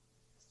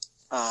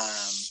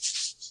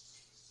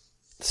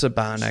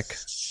 Sabonic,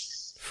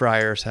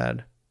 Friars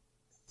Head,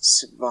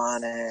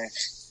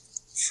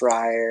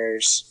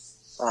 Friars.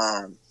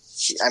 I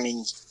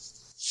mean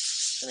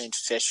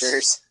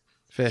Fishers.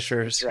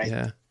 Fishers, right?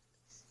 Yeah.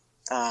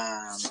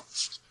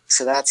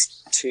 So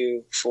that's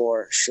 2,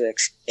 4,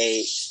 6,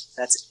 8.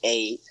 That's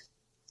 8.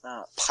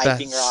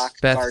 Piping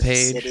Rock, Garden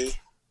City,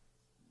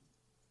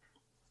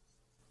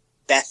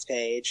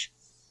 Bethpage.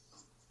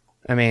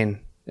 I mean,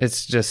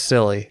 it's just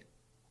silly.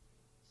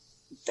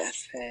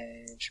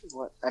 Bethpage.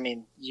 What? I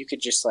mean, you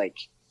could just like.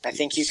 I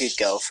think you could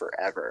go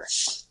forever.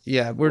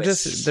 Yeah, they're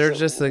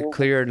just the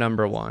clear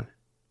number 1.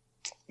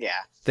 Yeah.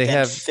 They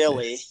have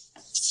Philly.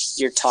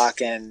 You're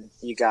talking.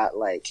 You got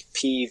like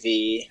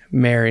PV,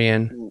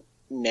 Marion,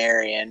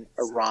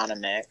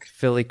 Aronimink,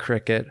 Philly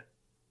Cricket,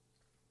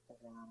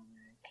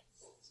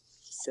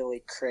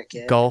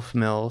 Gulf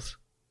Mills,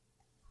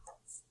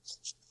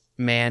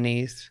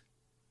 Manny's,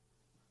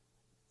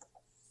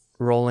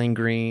 Rolling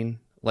Green.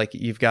 Like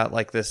you've got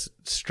like this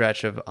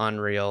stretch of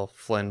unreal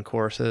Flynn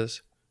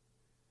courses.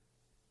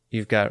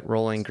 You've got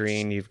Rolling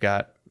Green, you've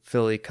got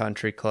Philly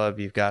Country Club,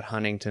 you've got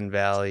Huntington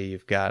Valley,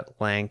 you've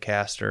got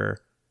Lancaster.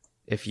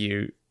 If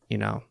it'd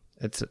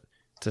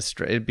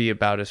be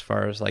about as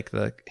far as like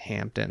the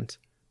Hamptons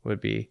would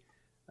be.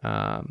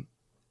 And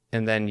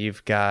then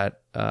you've got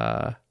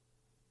like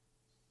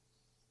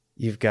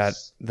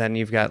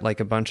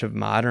a bunch of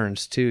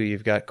moderns too.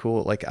 You've got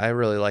cool, like I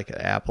really like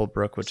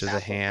Applebrook, which is a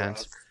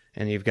Hands,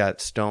 and you've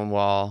got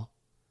Stonewall.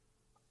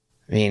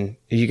 I mean,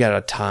 you got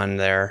a ton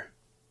there.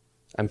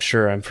 I'm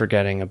sure I'm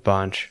forgetting a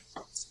bunch.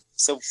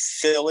 So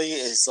Philly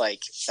is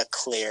like a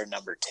clear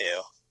number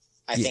 2.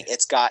 I think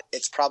it's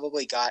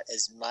probably got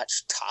as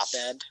much top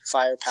end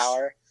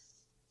firepower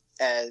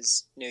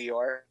as New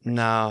York.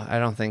 No, I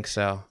don't think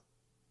so.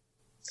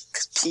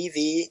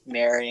 PV,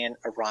 Marion,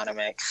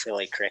 Aronimink,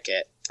 Philly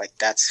Cricket, like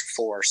that's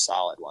 4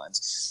 solid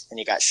ones. And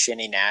you got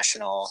Shinny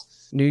National.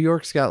 New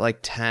York's got like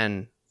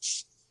 10.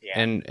 Yeah.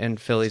 And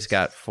Philly's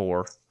got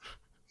 4.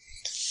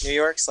 New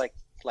York's like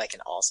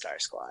an all-star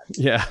squad.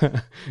 Yeah.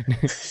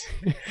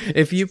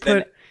 If you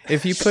put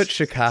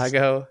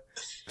Chicago,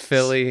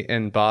 Philly,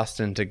 and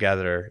Boston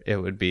together, it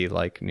would be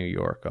like New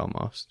York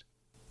almost.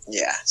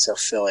 Yeah, so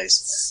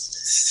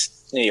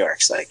Philly's New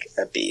York's like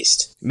a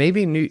beast.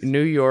 Maybe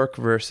New York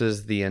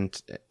versus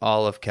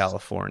all of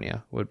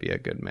California would be a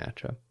good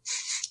matchup.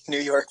 New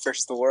York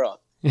versus the world.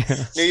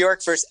 Yeah. New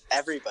York versus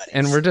everybody.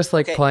 And we're just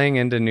like playing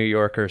into New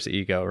Yorkers'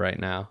 ego right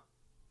now.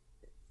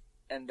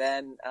 And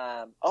then,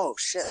 oh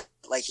shit,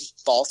 like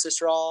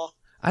Baltusrol.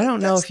 I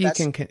don't know if you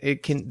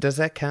can. Does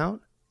that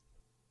count?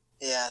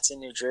 Yeah, it's in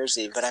New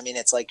Jersey, but I mean,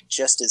 it's like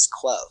just as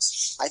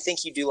close. I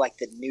think you do like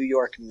the New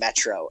York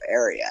metro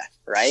area,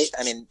 right?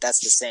 I mean,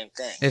 that's the same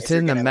thing. It's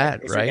in the Met,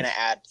 right? If you're going to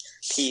add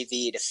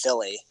PV to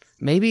Philly.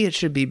 Maybe it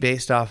should be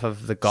based off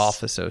of the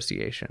Golf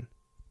Association.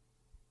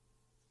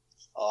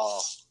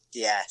 Oh,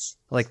 yes.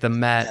 Like the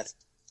Met,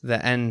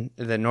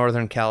 the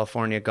Northern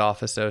California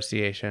Golf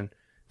Association.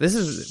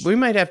 We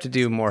might have to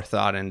do more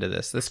thought into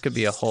this. This could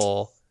be a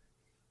whole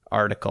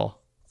article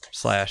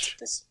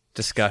 /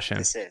 discussion.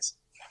 This is.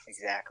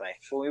 Exactly.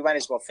 Well, we might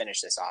as well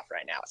finish this off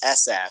right now.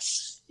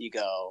 SF, you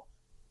go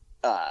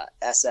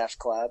SF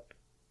Club.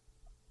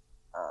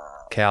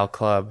 Cal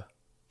Club.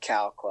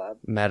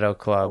 Meadow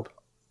Club.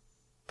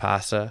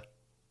 PASA.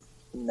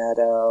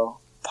 Meadow,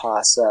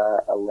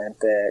 PASA,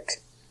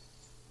 Olympic.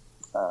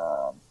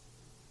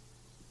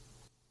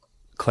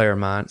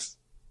 Claremont.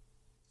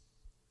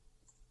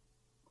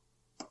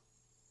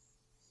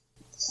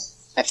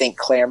 I think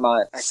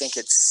Claremont,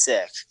 it's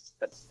sick.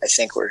 But I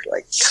think we're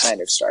like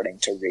kind of starting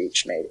to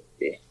reach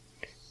maybe.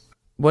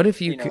 What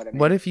if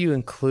what if you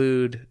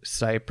include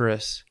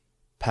Cypress,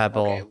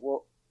 Pebble? Okay,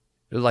 well,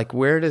 like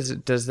where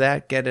does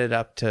that get it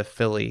up to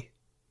Philly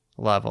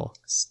level?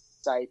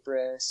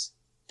 Cypress,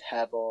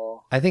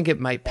 Pebble. I think it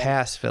might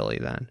pass Philly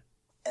then.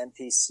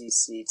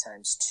 MPCC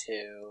times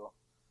 2.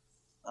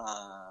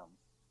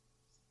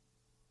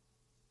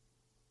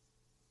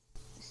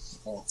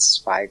 And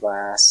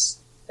Spyglass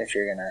if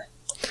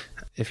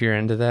you're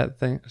into that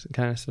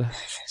kind of stuff.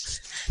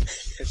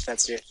 If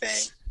that's your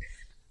thing.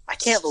 I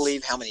can't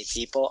believe how many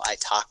people I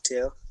talk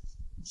to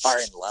are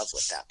in love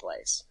with that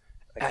place.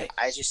 Like,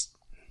 I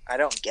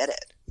don't get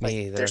it. Like,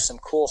 me either. There's some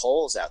cool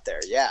holes out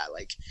there. Yeah.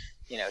 Like,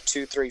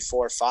 2, 3,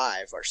 4,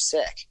 5 are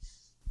sick,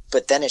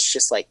 but then it's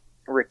just like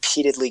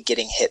repeatedly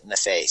getting hit in the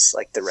face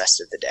like the rest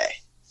of the day.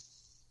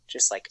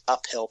 Just like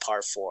uphill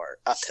par 4,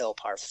 uphill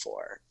par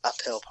 4,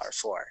 uphill par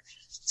 4.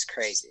 It's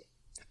crazy.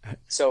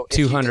 So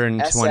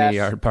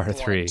 220-yard par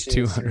 3,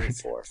 200, 3,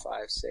 4,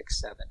 5, 6,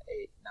 7,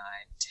 8, 9,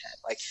 10.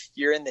 Like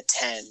you're in the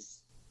 10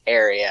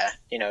 area,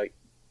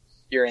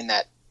 you're in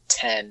that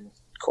 10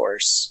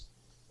 course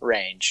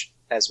range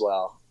as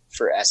well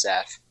for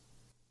SF.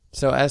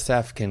 So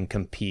SF can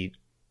compete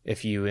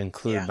if you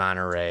include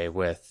Monterey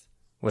with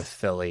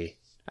Philly.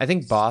 I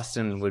think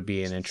Boston would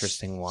be an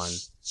interesting one.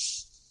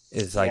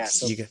 Is like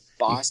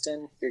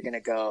Boston, you're gonna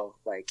go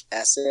like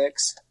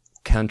Essex,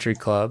 Country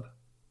Club.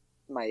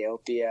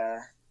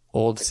 Myopia,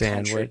 Old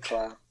Sandwich,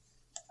 Club,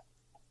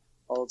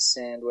 Old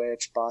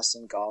Sandwich,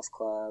 Boston Golf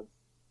Club.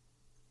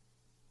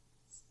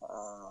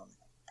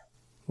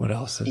 What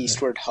else is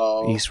Eastward there?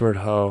 Ho. Eastward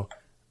Ho.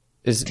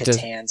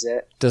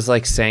 Catanzit. Does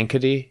like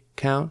Sankaty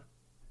count?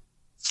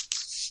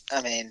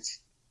 I mean,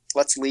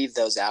 let's leave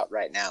those out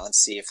right now and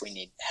see if we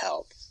need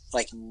help.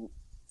 Like,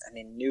 I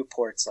mean,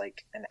 Newport's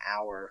like an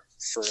hour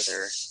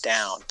further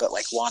down, but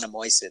like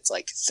Wannamoisa, it's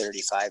like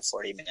 35,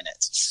 40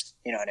 minutes.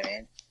 You know what I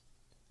mean?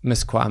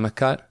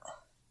 Misquamicut?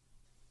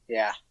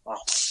 Yeah. Oh my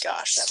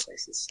gosh, that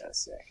place is so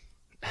sick.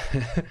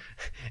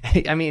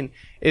 I mean,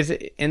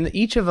 and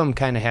each of them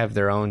kind of have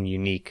their own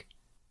unique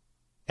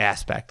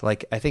aspect.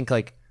 Like, I think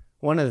like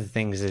one of the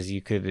things is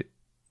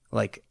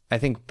I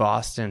think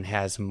Boston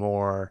has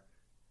more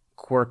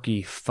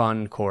quirky,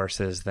 fun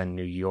courses than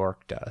New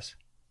York does.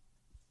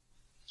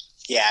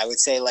 Yeah, I would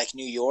say like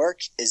New York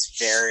is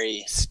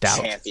very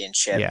stout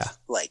championship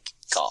like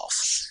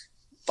golf.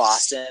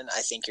 Boston,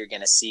 I think you're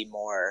going to see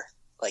more,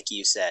 like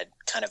you said,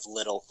 kind of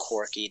little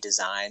quirky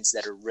designs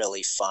that are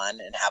really fun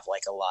and have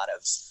like a lot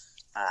of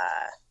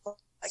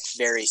like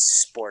very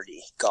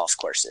sporty golf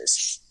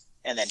courses.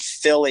 And then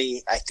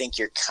Philly, I think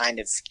you're kind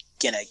of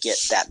going to get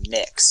that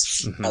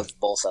mix of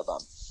both of them.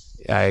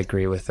 I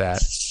agree with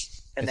that.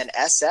 And then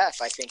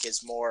SF, I think,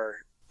 is more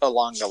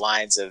along the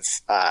lines of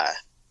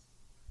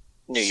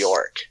New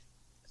York.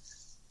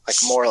 Like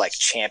more like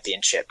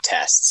championship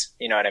tests.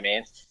 You know what I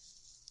mean?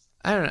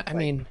 I don't know. I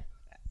mean,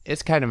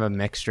 it's kind of a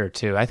mixture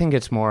too. I think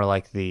it's more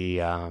like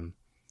the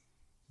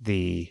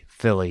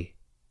Philly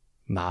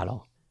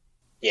model.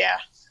 Yeah,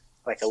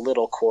 like a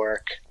little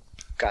quirk,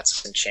 got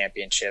some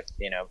championship,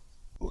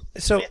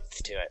 so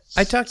width to it.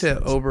 I talked to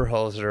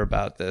Oberholzer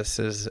about this.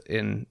 Is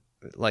in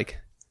like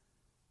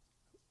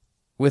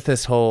with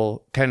this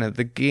whole kind of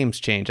the game's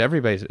change.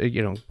 Everybody's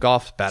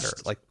golf's better.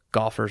 Like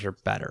golfers are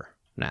better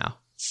now.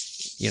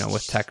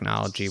 With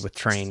technology, with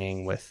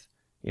training, with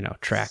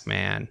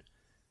TrackMan.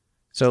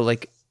 So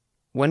like,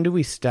 when do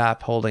we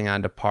stop holding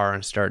on to par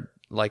and start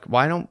like?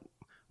 What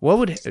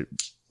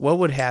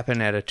would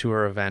happen at a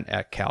tour event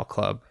at Cal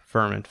Club,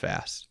 firm and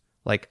fast?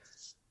 Like,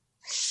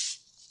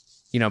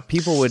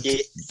 people would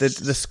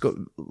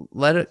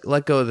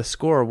let go of the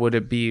score. Would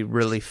it be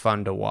really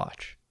fun to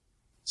watch?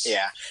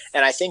 Yeah.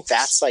 And I think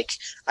that's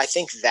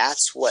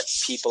what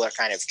people are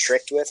kind of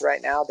tricked with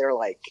right now. They're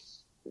like,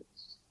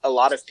 a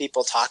lot of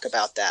people talk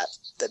about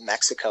the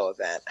Mexico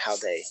event, how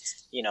they,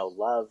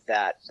 love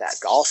that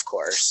golf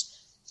course.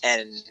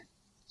 And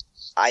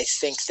I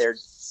think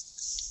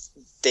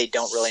they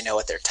don't really know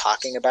what they're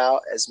talking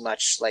about as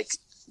much. Like,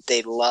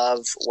 they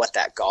love what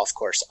that golf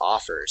course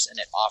offers, and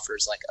it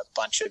offers like a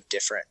bunch of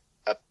different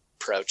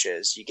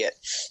approaches. You get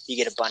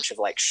a bunch of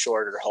like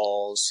shorter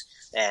holes,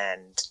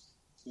 and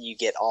you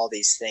get all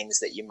these things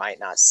that you might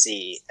not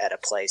see at a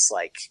place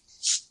like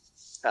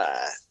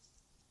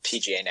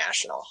PGA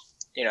National.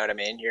 You know what I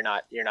mean? You're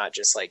not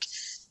just like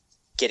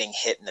getting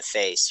hit in the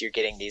face. You're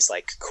getting these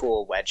like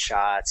cool wedge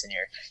shots, and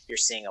you're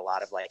seeing a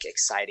lot of like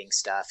exciting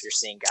stuff. You're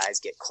seeing guys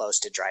get close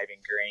to driving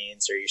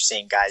greens, or you're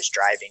seeing guys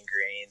driving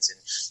greens and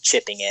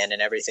chipping in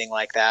and everything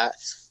like that.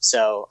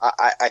 So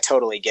I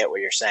totally get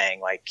what you're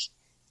saying. Like,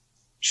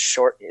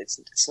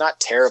 it's not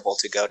terrible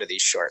to go to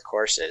these short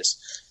courses.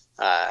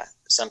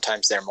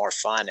 Sometimes they're more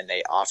fun, and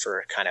they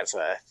offer kind of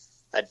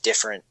a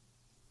different,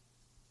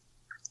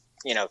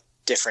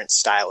 different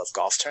style of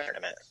golf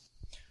tournament.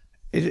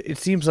 It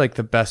seems like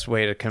the best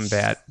way to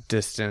combat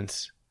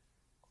distance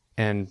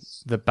and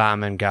the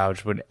bomb and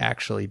gouge would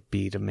actually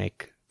be to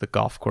make the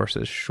golf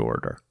courses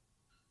shorter.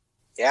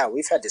 Yeah,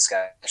 we've had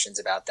discussions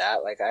about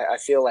that. Like, I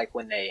feel like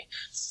when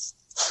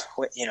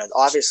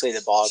obviously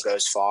the ball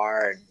goes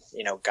far, and,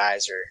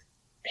 guys are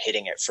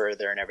hitting it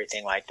further and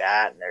everything like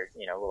that. And there,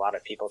 a lot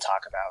of people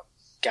talk about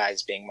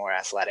guys being more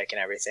athletic and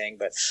everything.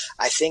 But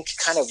I think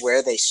kind of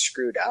where they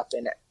screwed up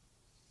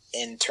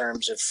in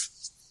terms of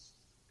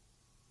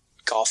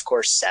golf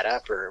course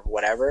setup or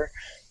whatever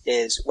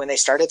is when they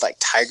started like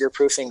tiger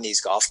proofing these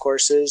golf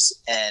courses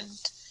and,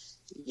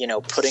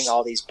 putting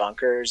all these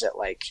bunkers at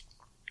like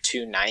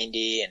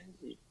 290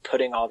 and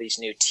putting all these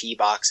new tee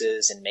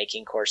boxes and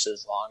making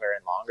courses longer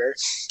and longer.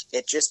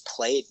 It just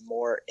played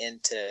more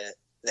into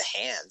the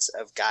hands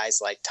of guys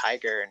like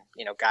Tiger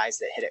and, guys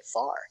that hit it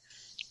far.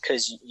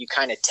 Cause you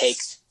kind of take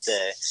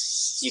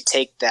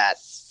that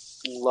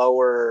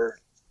lower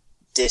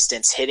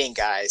distance hitting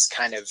guys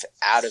kind of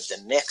out of the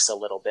mix a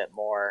little bit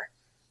more,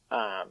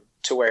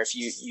 to where if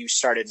you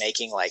started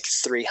making like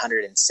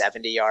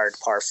 370 yard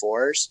par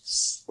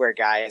fours where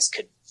guys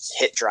could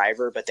hit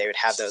driver, but they would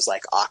have those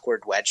like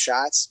awkward wedge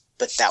shots,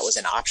 but that was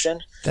an option.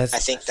 I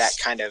think that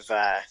kind of,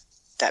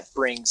 that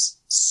brings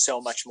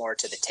so much more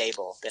to the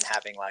table than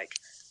having like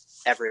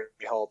every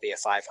hole be a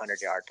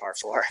 500 yard par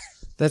four.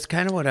 That's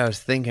kind of what I was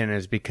thinking,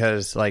 is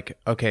because like,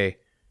 okay,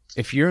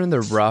 if you're in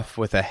the rough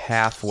with a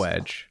half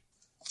wedge,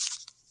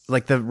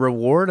 like the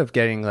reward of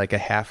getting like a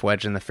half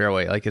wedge in the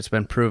fairway, like it's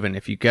been proven,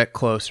 if you get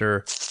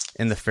closer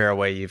in the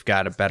fairway, you've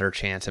got a better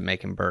chance at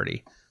making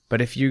birdie. But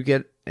if you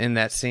get in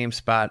that same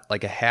spot,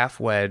 like a half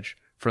wedge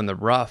from the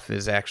rough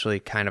is actually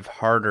kind of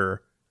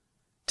harder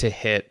to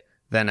hit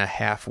than a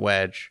half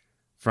wedge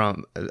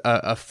from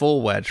a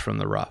full wedge from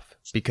the rough,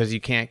 because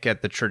you can't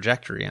get the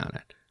trajectory on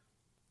it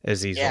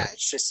as easily. Yeah,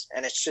 it's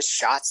just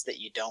shots that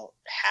you don't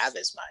have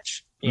as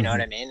much. You know what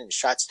I mean? And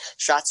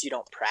shots you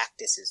don't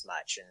practice as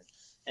much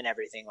and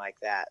everything like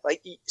that.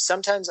 Like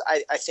sometimes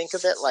I think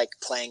of it like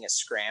playing a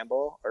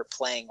scramble or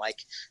playing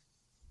like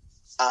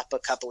up a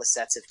couple of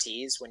sets of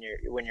tees when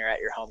you're at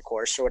your home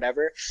course or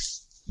whatever.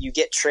 You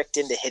get tricked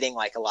into hitting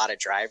like a lot of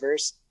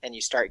drivers, and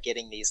you start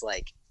getting these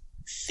like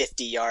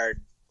 50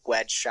 yard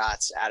wedge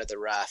shots out of the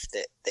rough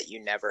that you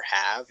never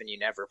have and you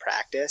never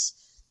practice.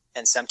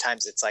 And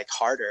sometimes it's like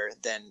harder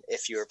than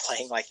if you were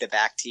playing like the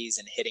back tees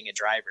and hitting a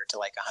driver to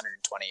like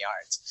 120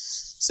 yards.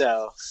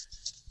 So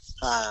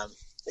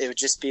it would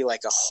just be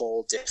like a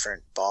whole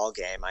different ball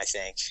game. I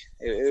think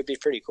it would be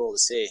pretty cool to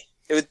see.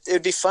 It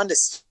would be fun to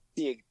see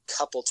a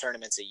couple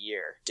tournaments a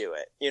year do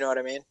it. You know what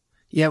I mean?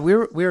 Yeah, we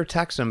were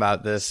texting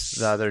about this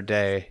the other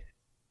day.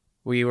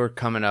 We were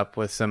coming up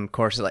with some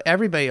courses. Like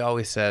everybody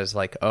always says,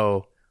 like,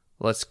 "Oh,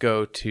 let's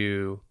go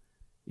to,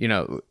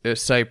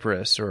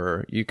 Cyprus,"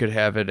 or you could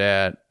have it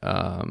at,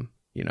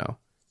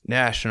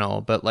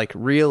 National. But like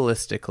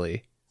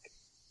realistically,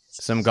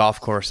 some golf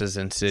courses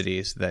in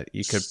cities that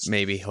you could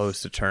maybe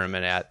host a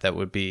tournament at that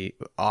would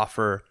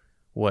offer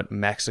what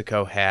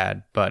Mexico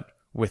had, but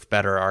with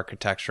better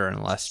architecture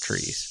and less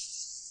trees.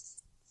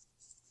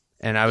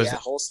 And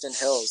Holston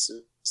Hills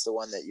is the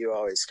one that you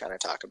always kind of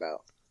talk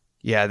about.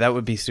 Yeah, that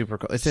would be super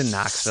cool. It's in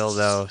Knoxville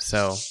though,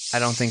 so I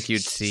don't think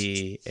you'd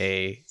see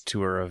a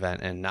tour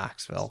event in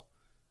Knoxville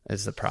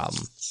is the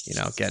problem,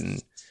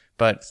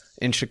 but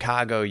in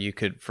Chicago you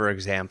could, for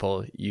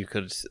example,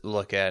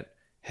 look at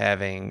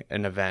having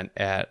an event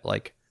at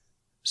like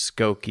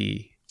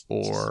Skokie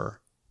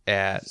or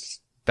at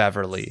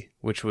Beverly,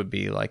 which would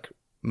be like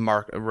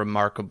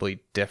remarkably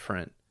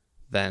different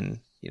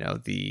than,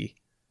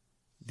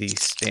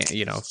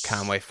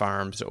 Conway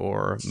Farms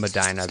or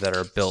Medina that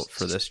are built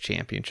for this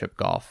championship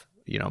golf,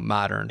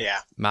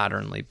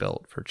 modernly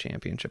built for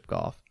championship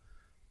golf.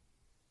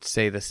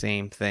 Say the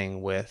same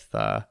thing with,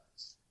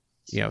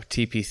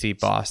 TPC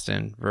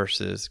Boston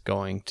versus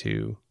going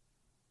to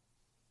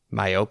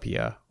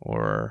Myopia,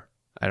 or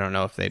I don't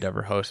know if they'd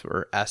ever host,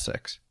 or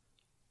Essex.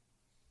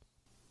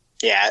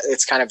 Yeah,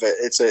 it's kind of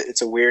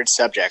it's a weird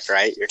subject,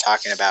 right? You're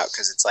talking about,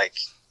 because it's like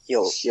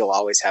you'll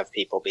always have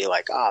people be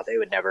like, oh, they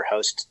would never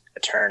host a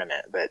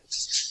tournament, but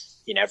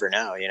you never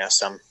know.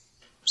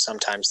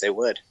 Sometimes they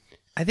would.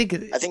 I think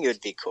it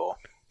would be cool.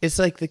 It's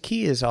like the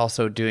key is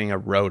also doing a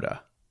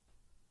rota.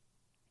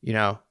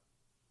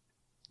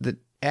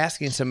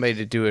 Asking somebody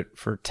to do it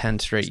for 10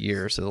 straight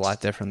years is a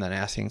lot different than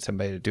asking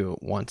somebody to do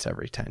it once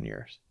every 10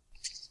 years.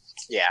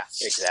 Yeah,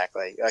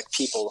 exactly. Like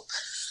people,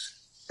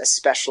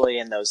 especially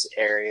in those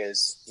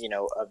areas,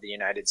 of the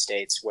United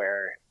States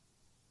where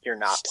you're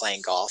not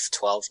playing golf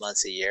 12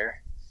 months a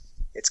year,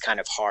 it's kind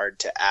of hard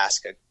to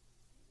ask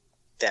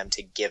them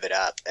to give it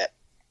up at,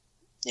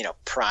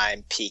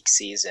 prime peak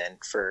season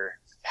for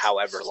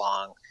however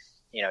long,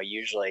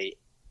 usually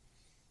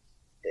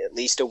at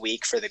least a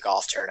week for the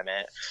golf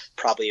tournament,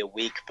 probably a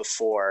week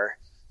before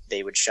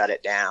they would shut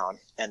it down.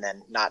 And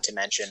then not to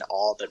mention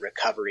all the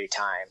recovery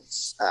time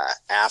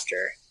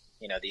after,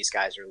 these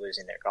guys are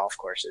losing their golf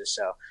courses.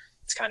 So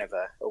it's kind of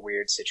a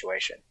weird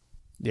situation.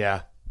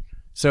 Yeah.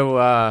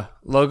 So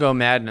Logo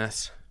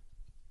Madness.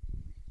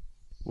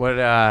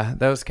 That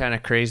was kind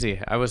of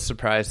crazy. I was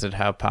surprised at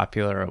how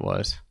popular it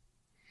was.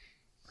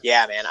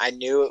 Yeah, man. I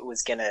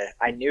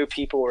knew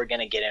people were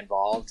going to get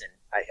involved, and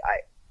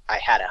I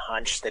had a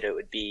hunch that it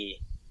would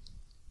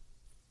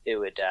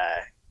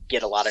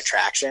get a lot of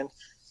traction,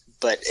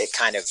 but it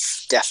kind of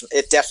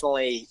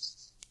definitely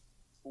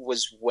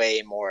was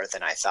way more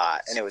than I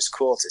thought. And it was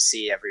cool to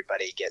see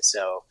everybody get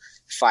so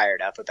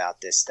fired up about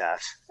this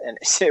stuff. And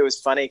it was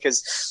funny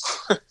because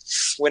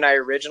when I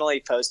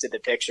originally posted the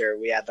picture,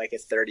 we had like a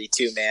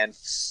 32-man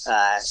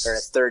or a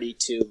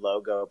 32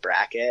 logo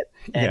bracket.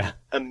 And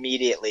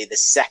immediately the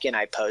second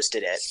I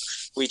posted it,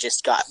 we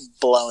just got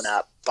blown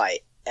up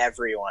by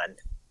everyone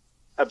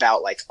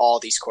about like all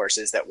these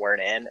courses that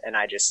weren't in, and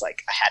I just I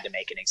had to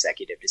make an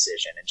executive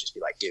decision and just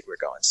be like, dude, we're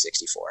going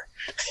 64.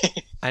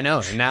 I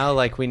know. Now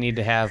we need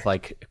to have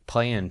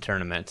play-in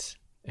tournaments.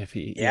 I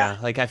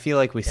feel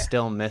like we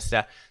still missed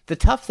out. The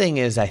tough thing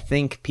is I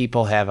think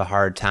people have a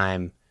hard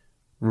time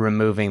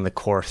removing the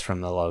course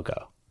from the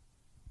logo.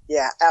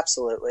 Yeah,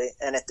 absolutely.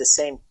 And at the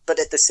same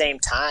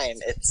time,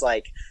 it's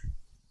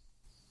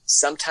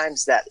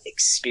sometimes that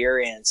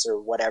experience or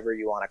whatever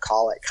you want to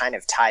call it kind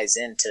of ties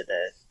into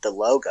the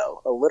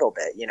logo a little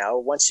bit.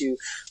 Once you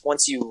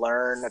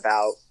learn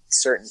about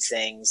certain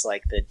things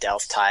like the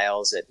Delph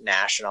tiles at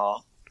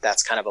National,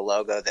 that's kind of a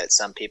logo that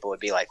some people would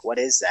be like, what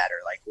is that?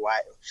 Or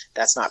why?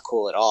 That's not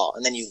cool at all.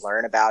 And then you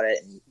learn about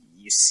it and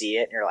you see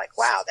it and you're like,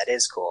 wow, that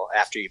is cool.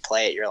 After you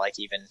play it, you're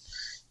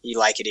you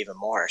like it even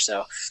more.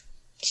 So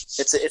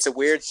it's a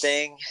weird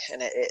thing.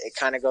 And it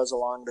kind of goes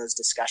along those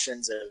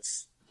discussions of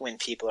when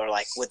people are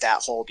like, would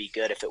that hole be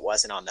good if it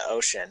wasn't on the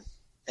ocean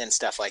and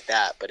stuff like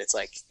that? But it's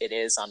it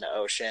is on the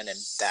ocean, and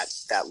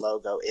that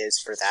logo is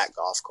for that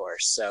golf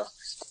course. So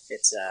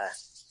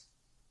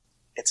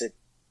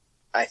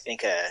I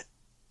think a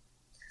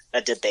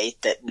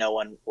debate that no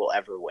one will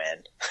ever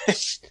win.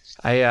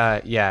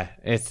 And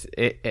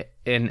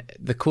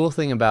the cool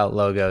thing about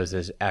logos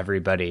is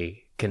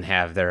everybody can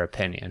have their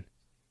opinion.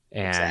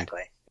 And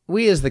exactly.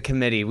 We as the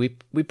committee, we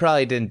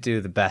probably didn't do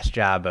the best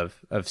job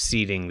of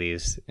seeding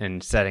these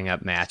and setting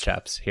up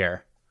matchups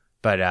here.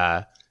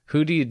 But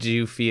who do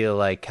you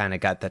feel kind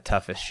of got the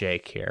toughest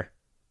shake here?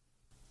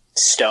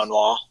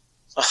 Stonewall,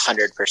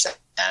 100%.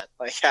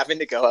 Having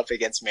to go up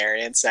against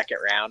Marion second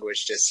round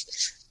was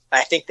just,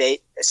 I think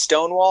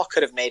Stonewall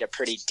could have made a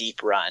pretty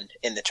deep run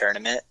in the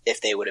tournament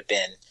if they would have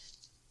been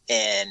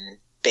in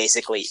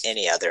basically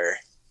any other,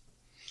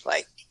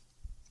 I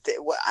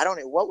don't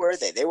know, what were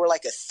they? They were a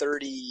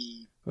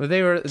 30. Well,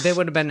 they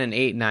would have been an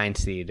 8-9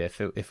 seed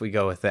if we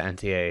go with the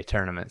NTA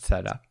tournament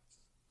setup.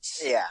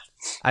 Yeah.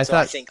 I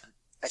think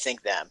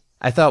them.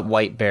 I thought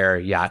White Bear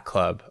Yacht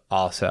Club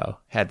also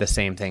had the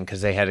same thing because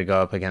they had to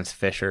go up against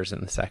Fishers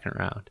in the second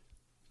round.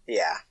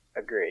 Yeah,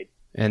 agreed.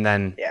 And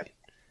then,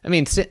 I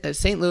mean,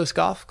 St. Louis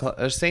Golf Club,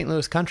 or St.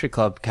 Louis Country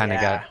Club kind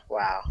of got.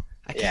 Wow.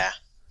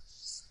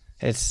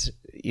 It's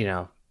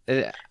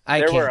there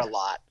were a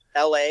lot.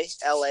 LA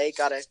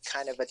got a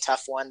kind of a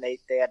tough one. They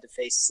had to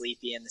face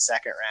Sleepy in the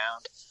second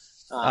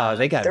round.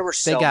 They got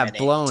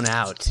blown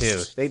out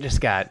too. They just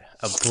got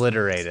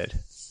obliterated.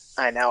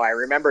 I know. I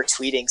remember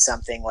tweeting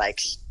something like,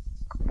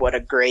 what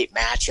a great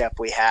matchup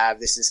we have.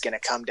 This is going to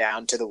come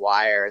down to the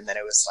wire. And then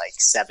it was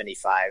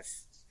 75-25.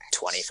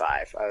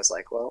 I was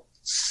like, well,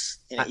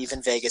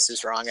 even Vegas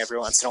is wrong every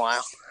once in a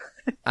while.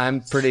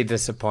 I'm pretty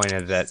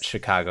disappointed that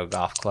Chicago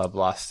Golf Club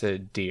lost to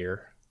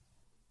Deere.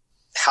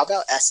 How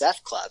about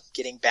SF Club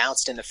getting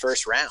bounced in the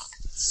first round?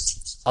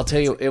 I'll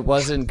tell you, it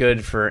wasn't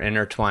good for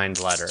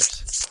intertwined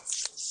letters.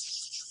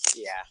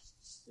 Yeah,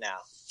 no.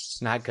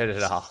 Not good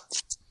at all.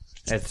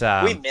 It's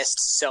we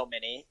missed so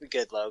many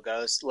good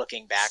logos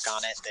looking back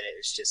on it that it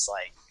was just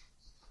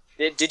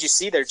did you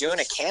see they're doing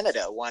a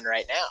Canada one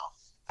right now?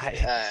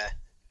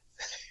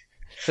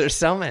 There's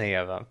so many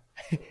of them.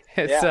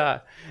 It's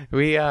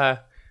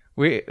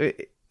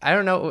I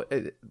don't know.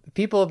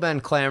 People have been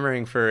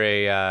clamoring for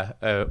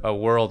a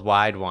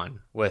worldwide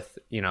one with,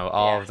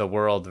 all of the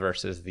world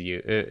versus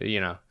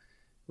the,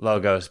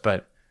 logos.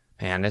 But,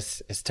 man,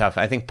 it's tough.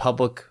 I think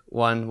public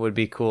one would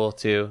be cool,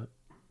 too.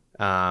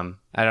 I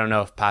don't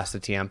know if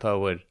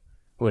Pasatiempo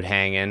would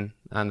hang in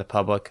on the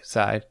public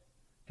side,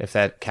 if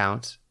that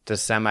counts.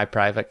 Does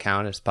semi-private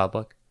count as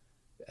public?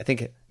 I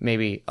think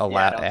maybe a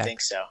lot. I don't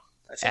think so.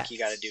 I think you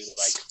got to do,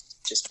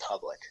 just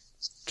public.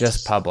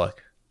 Just public.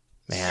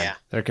 Man,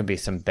 there could be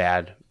some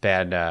bad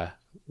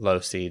low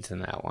seeds in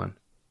that one.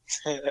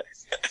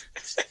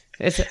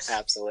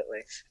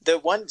 Absolutely. The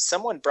one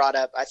someone brought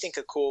up, I think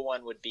a cool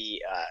one would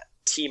be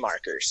tee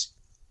markers.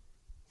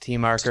 Tee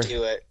marker?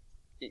 Do it.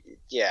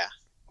 Yeah.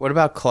 What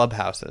about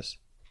clubhouses?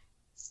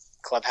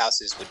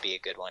 Clubhouses would be a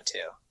good one too.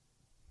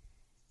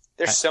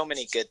 There's so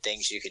many good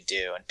things you could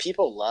do, and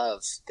people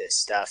love this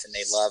stuff, and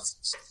they love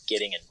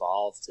getting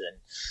involved and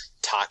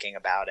talking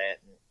about it.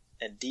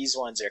 And these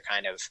ones are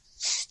kind of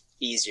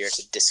easier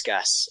to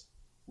discuss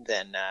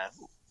than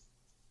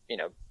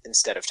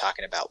instead of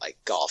talking about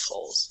golf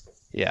holes.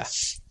 Yeah,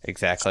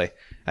 exactly.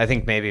 I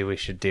think maybe we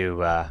should do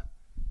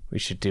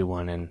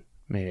one in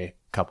maybe a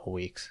couple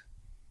weeks.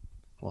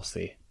 We'll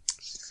see.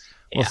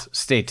 Well,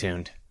 stay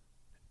tuned.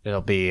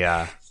 It'll be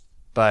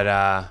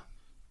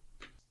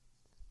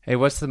hey,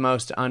 what's the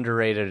most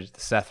underrated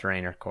Seth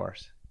Rayner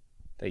course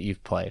that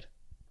you've played?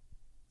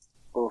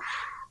 Oof.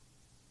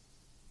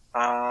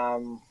 I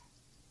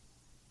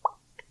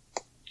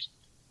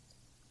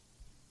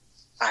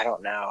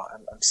don't know.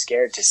 I'm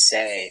scared to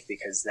say,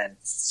 because then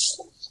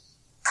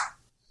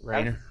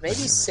Rayner? Maybe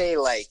say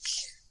I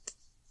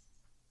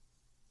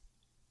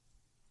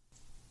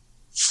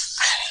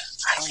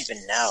don't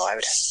even know.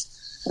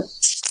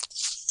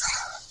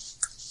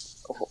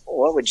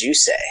 What would you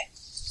say?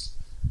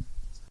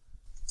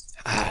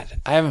 I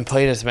haven't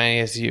played as many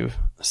as you,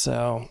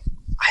 so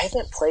I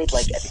haven't played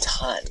a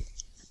ton.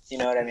 You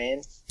know what I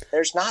mean?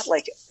 There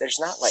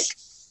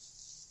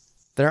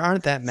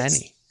aren't that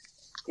many.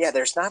 Yeah,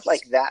 there's not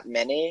that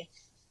many,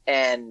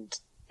 and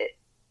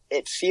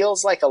it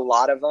feels like a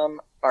lot of them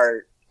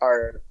are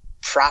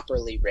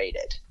properly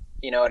rated.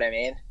 You know what I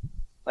mean?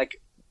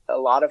 A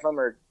lot of them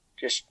are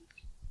just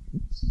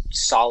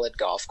solid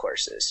golf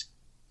courses.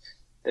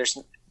 But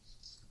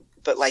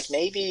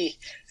maybe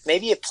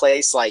a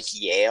place like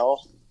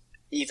Yale,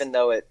 even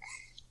though it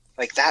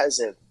I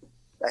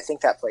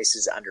think that place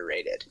is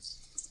underrated.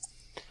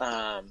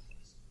 Let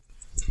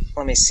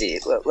me see.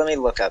 Let me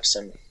look up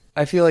some.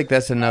 I feel like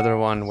that's another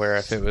one where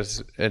if it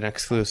was an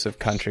exclusive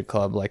country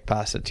club like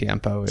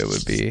Pasatiempo, it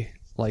would be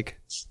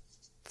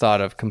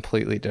thought of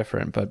completely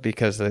different. But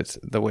because it's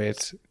the way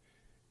it's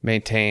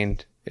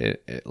maintained,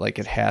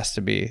 it has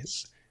to be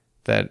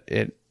that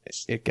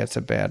it gets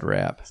a bad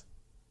rap.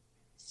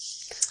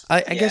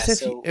 I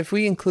guess if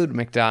we include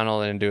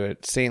McDonald into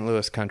it, St.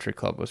 Louis Country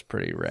Club was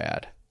pretty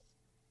rad.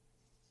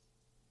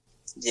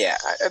 Yeah,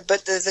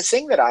 but the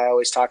thing that I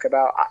always talk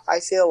about,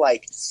 I feel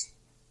like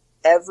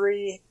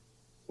every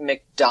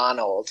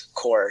McDonald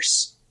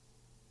course,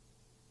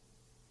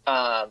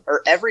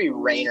 or every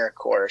Rayner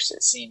course,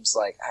 it seems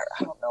like,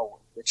 I don't know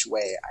which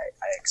way I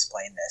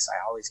explain this. I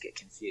always get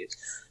confused.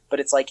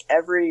 But it's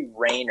every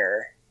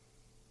Rayner,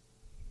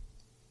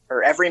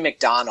 or every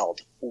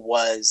McDonald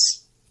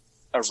was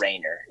a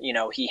Rayner.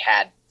 He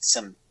had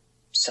some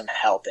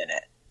help in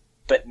it.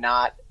 But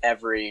not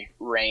every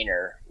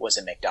Rayner was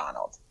a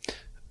McDonald.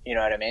 You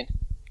know what I mean?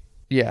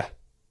 Yeah.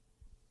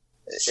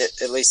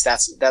 At least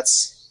that's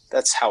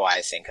how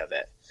I think of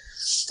it.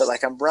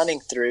 But I'm running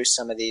through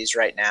some of these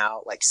right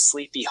now,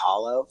 Sleepy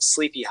Hollow.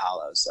 Sleepy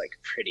Hollow's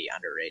pretty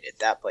underrated.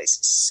 That place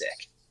is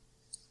sick.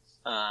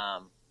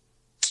 How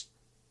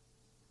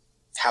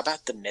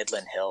about the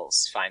Midland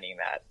Hills? Finding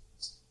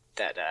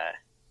that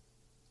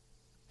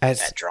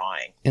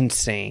drawing.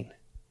 Insane.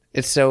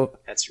 That's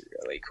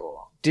really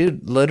cool.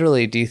 Dude,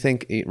 literally,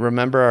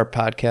 remember our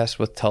podcast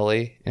with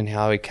Tully and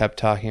how he kept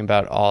talking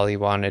about all he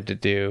wanted to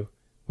do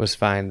was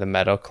find the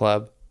Meadow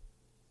Club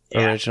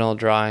original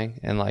drawing?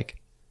 And I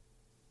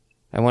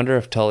wonder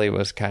if Tully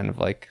was kind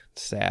of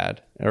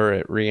sad, or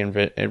it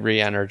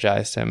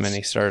re-energized him and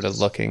he started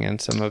looking in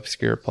some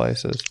obscure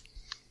places.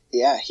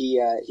 Yeah, he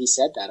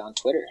said that on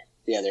Twitter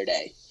the other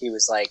day. He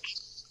was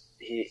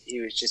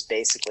he was just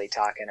basically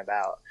talking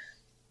about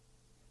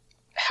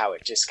how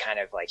it just kind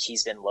of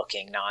he's been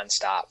looking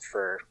nonstop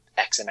for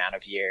X amount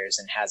of years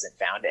and hasn't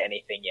found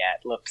anything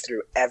yet. Looked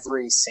through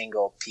every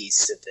single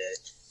piece of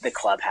the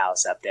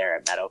clubhouse up there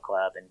at Meadow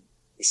Club, and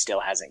he still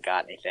hasn't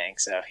got anything.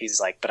 So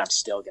he's but I'm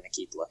still going to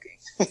keep looking.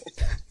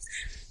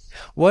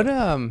 What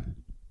do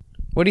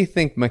you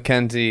think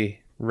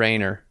Mackenzie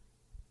Rayner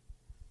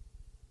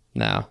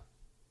now?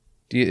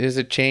 Has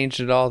it changed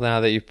at all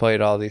now that you've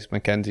played all these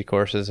Mackenzie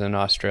courses in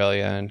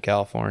Australia and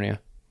California?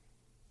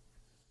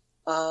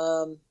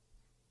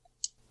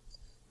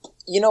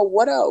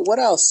 What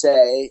I'll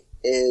say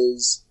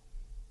is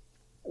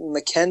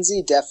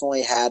Mackenzie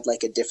definitely had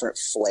a different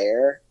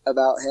flair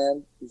about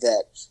him,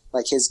 that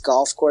his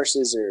golf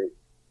courses are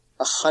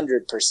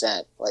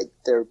 100%,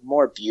 they're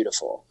more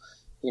beautiful.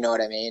 You know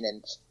what I mean?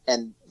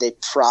 And they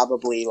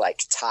probably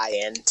like tie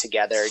in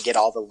together, get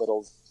all the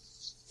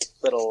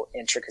little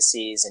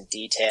intricacies and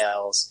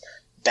details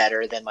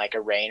better than like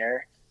a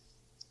Rainer.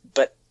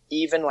 But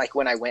even like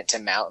when I went to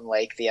Mountain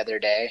Lake the other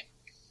day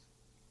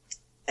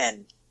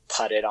and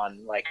putted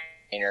on like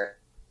Rainer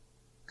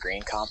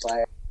green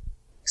complex,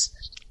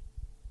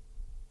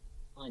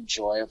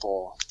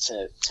 enjoyable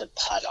to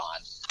putt on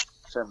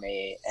for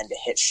me and to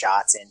hit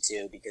shots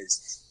into,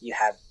 because you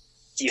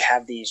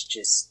have these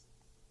just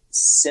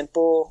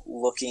simple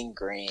looking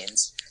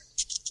greens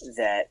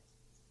that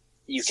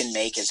you can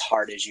make as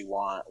hard as you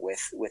want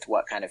with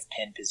what kind of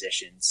pin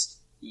positions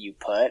you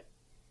put,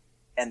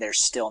 and they're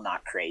still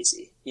not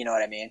crazy. You know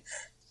what I mean?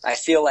 I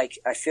feel like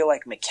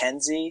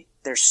Mackenzie,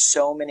 there's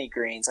so many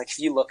greens. Like if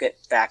you look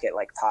back at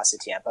like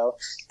Pasatiempo,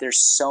 there's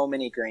so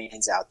many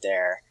greens out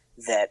there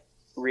that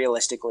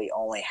realistically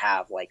only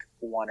have like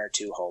 1 or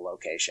 2 hole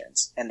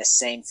locations. And the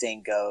same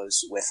thing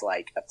goes with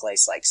like a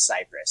place like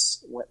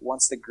Cypress.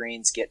 Once the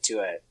greens get to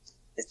a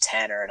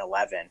 10 or an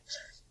 11,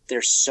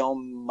 there's so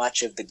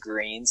much of the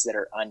greens that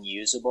are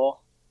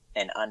unusable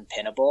and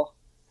unpinnable,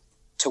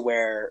 to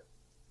where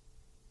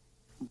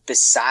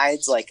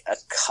besides like a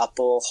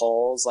couple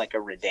holes like a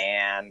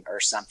Redan or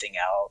something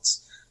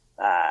else,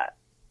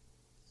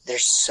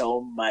 there's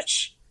so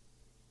much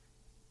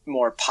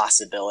more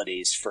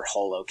possibilities for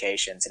hole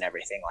locations and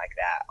everything like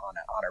that on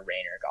a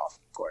Rainer golf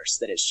course,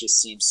 that it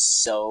just seems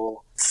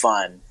so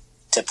fun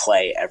to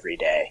play every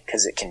day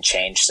because it can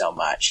change so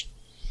much.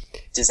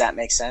 Does that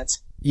make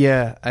sense?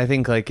 Yeah, I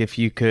think like if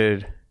you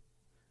could,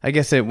 I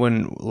guess it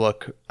wouldn't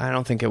look, I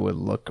don't think it would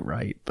look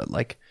right, but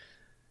like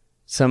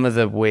some of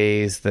the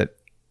ways that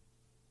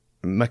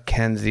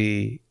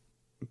Mackenzie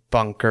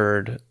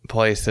bunkered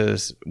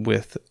places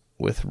with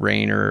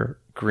Rainer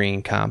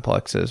green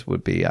complexes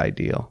would be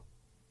ideal.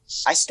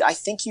 I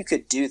think you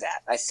could do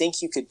that. I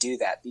think you could do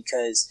that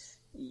because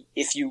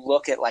if you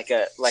look at like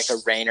a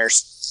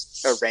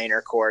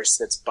Rainer course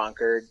that's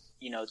bunkered,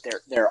 you know,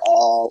 they're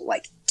all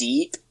like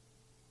deep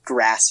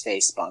grass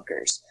face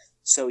bunkers.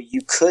 So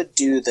you could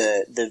do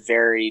the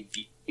very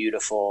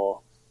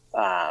beautiful,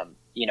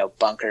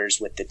 bunkers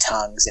with the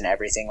tongues and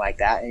everything like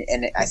that.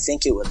 And I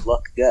think it would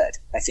look good.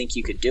 I think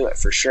you could do it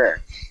for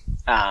sure.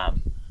 I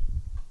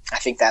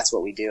think that's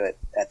what we do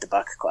at the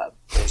Buck Club,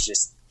 is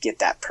just get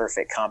that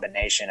perfect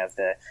combination of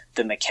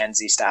the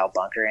Mackenzie style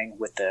bunkering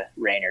with the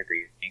Rainer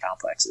green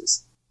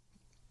complexes.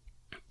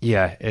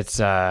 Yeah, it's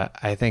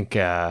I think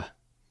I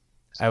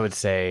would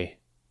say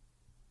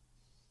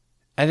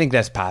I think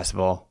that's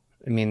possible.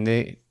 I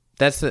mean,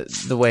 that's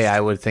the way I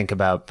would think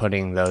about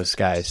putting those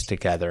guys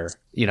together.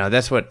 You know,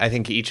 that's what I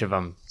think each of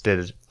them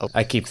did.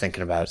 I keep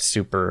thinking about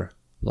super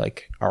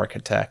like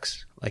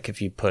architects, like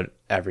if you put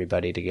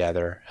everybody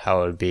together,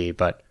 how it would be,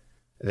 but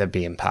that'd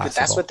be impossible. But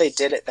that's what they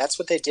did. That's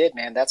what they did,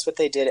 man. That's what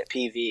they did at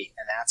PV,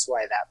 and that's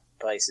why that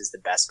place is the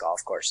best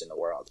golf course in the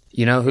world.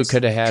 You know who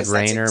could have had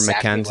Rainer, exactly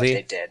Mackenzie?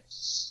 What they did.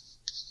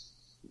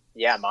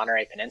 Yeah,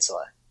 Monterey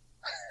Peninsula.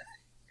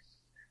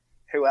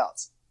 Who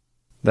else?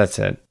 That's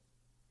it.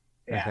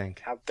 Yeah, I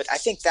think. But I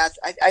think that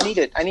I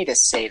need to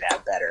say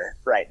that better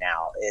right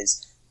now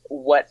is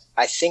what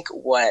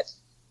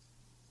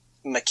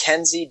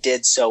Mackenzie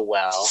did so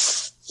well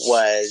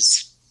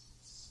was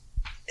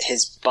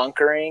his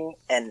bunkering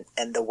and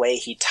the way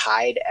he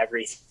tied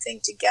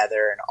everything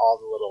together and all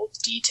the little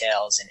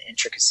details and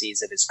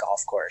intricacies of his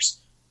golf course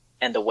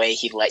and the way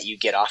he let you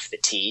get off the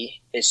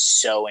tee is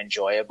so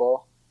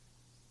enjoyable.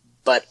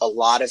 But a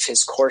lot of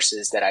his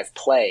courses that I've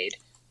played,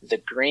 the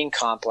green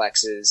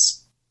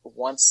complexes,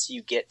 once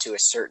you get to a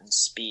certain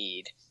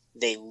speed,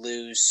 they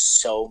lose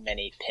so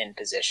many pin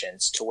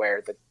positions to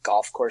where the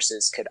golf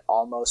courses could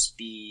almost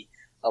be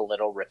a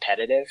little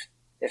repetitive,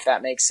 if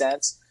that makes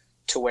sense.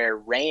 To where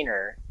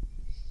Rainer,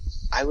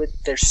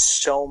 there's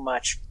so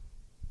much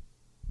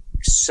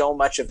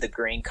of the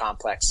green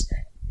complex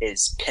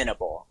is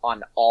pinnable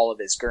on all of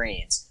his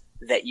greens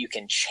that you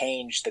can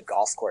change the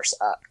golf course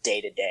up day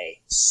to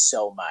day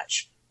so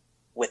much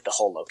with the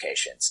hole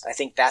locations. I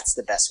think that's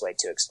the best way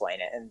to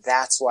explain it. And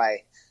that's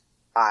why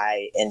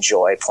I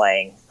enjoy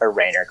playing a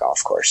Rainer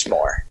golf course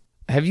more.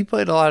 Have you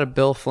played a lot of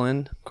Bill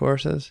Flynn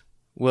courses?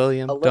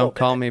 William, don't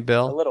call me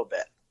Bill? A little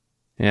bit.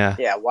 Yeah.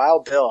 Yeah,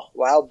 Wild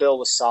Bill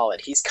was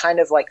solid. He's kind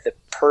of like the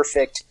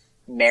perfect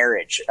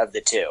marriage of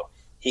the two.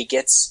 He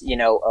gets,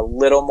 a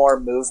little more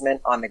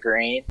movement on the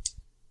green.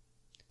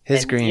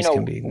 His greens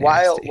can be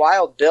nasty.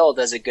 Wild Bill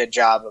does a good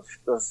job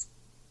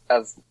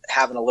of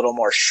having a little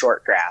more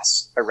short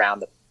grass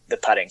around the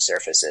putting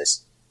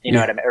surfaces. You know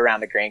what I mean?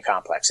 Around the green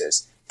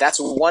complexes. That's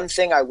one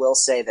thing I will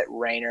say that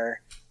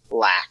Rainer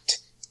lacked.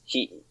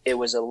 It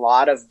was a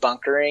lot of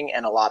bunkering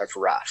and a lot of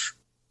rough.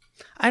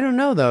 I don't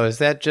know though. Is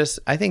that just?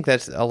 I think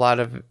that's a lot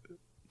of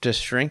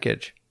just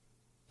shrinkage,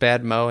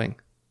 bad mowing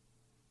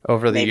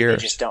over the years.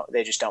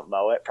 They just don't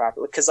mow it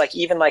properly. Because like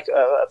even like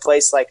a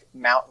place like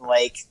Mountain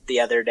Lake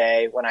the other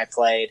day when I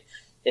played,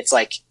 it's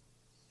like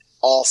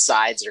all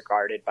sides are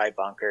guarded by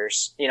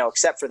bunkers,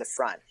 except for the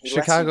front.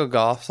 Chicago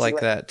golf's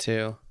like that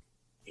too.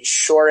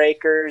 Shore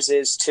Acres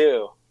is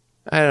too.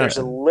 There's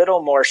a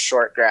little more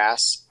short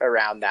grass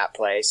around that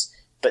place,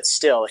 but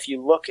still, if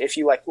you look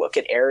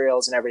at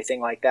aerials and everything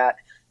like that,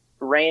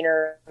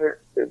 Rayner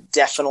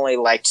definitely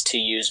liked to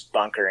use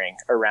bunkering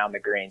around the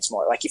greens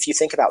more. Like if you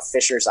think about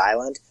Fisher's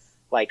Island,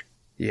 like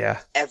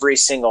every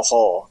single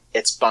hole,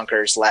 it's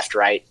bunkers left,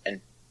 right,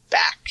 and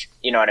back.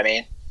 You know what I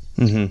mean?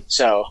 Mm-hmm.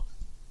 So,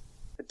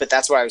 but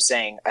that's why I was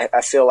saying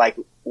I feel like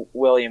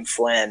William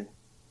Flynn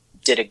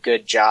did a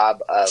good job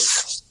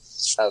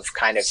of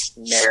kind of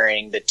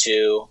marrying the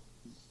two.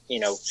 You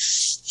know,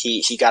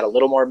 he got a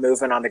little more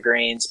movement on the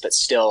greens, but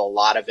still a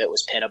lot of it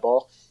was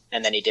pinnable.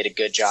 And then he did a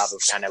good job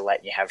of kind of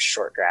letting you have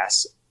short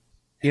grass.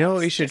 You know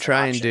what we should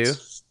try and do?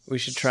 We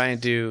should try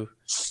and do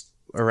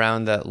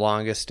around that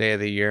longest day of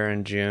the year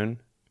in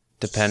June,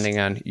 depending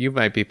on, you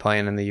might be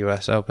playing in the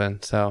U.S.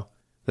 Open, so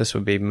this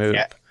would be moot.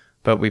 Yeah.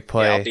 But we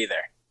play. Yeah, I'll be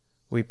there.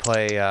 We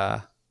play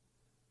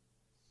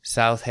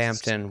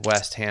Southampton,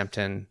 West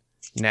Hampton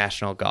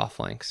National Golf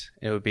Links.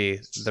 It would be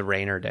the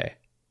Rayner day.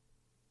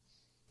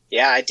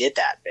 Yeah, I did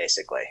that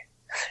basically.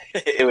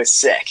 It was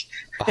sick.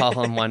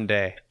 All in one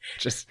day.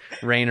 Just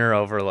Rayner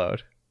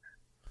overload.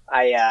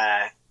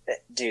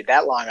 Dude,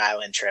 that Long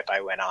Island trip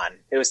I went on,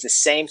 it was the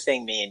same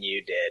thing me and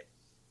you did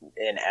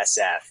in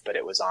SF, but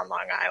it was on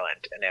Long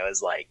Island. And it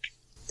was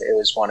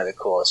one of the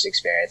coolest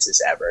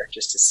experiences ever,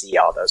 just to see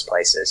all those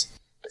places.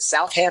 But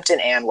Southampton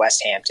and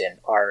West Hampton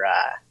are,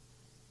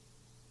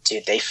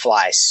 dude, they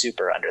fly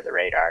super under the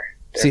radar.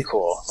 They're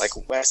cool. Like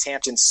West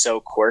Hampton's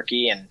so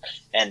quirky and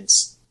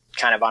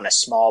kind of on a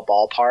small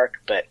ballpark,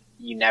 but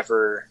you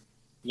never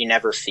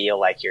feel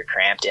like you're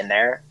cramped in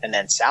there. And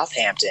then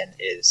Southampton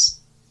is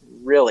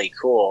really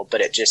cool, but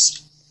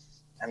it's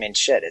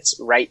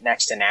right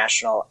next to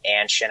National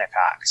and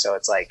Shinnecock. So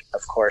it's like,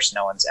 of course,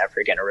 no one's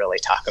ever going to really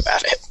talk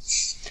about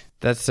it.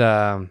 That's,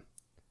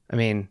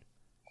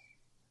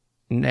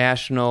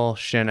 National,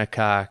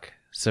 Shinnecock,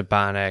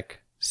 Sabonic,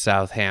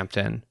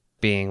 Southampton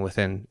being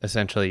within,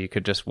 essentially, you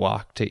could just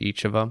walk to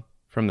each of them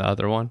from the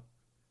other one.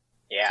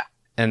 Yeah.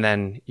 And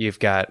then you've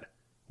got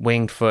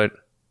Winged Foot,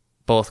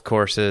 both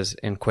courses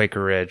in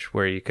Quaker Ridge,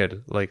 where you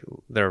could, like,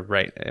 they're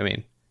right. I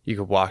mean, you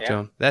could walk to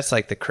them. That's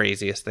like the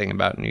craziest thing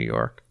about New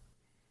York.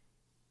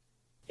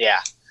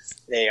 Yeah,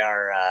 they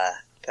are.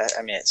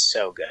 It's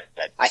so good.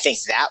 But I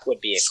think that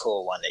would be a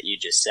cool one that you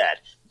just said.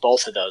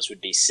 Both of those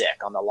would be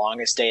sick. On the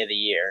longest day of the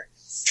year,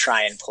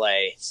 try and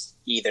play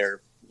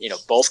either,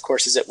 both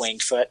courses at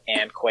Winged Foot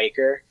and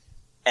Quaker,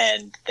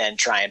 and then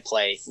try and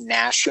play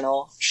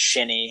National,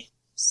 Shinny,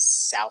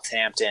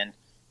 Southampton,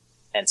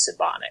 and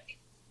Sabonic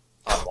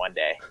on one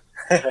day.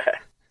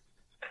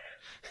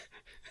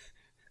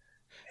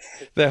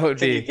 That would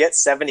Can be. you get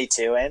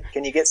 72 in?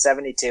 Can you get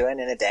 72 in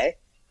a day?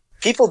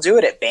 People do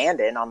it at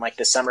Bandon on like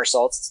the summer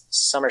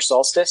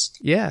solstice.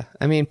 Yeah,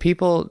 I mean,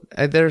 people.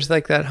 There's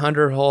like that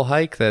 100-hole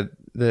hike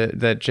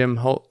that Jim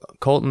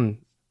Colton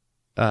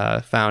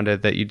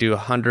founded, that you do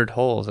 100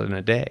 holes in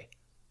a day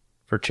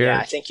for charity.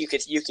 Yeah, I think you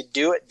could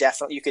do it.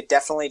 You could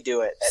definitely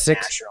do it at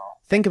National.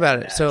 Think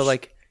about it. So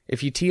like,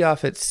 if you tee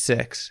off at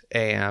 6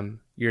 a.m.,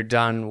 you're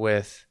done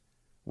with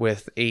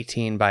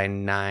 18 by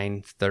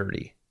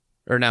 9:30,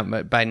 or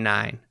not by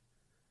 9.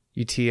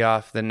 You tee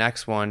off the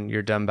next one,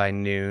 you're done by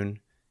noon.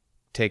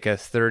 Take a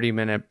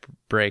 30-minute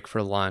break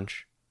for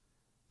lunch.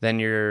 Then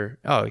you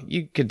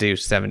could do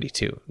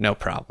 72, no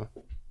problem.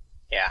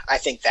 Yeah, I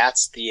think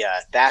that's the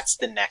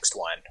next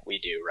one we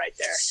do right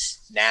there.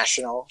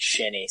 National,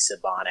 Shinny,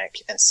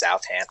 Sabonic, and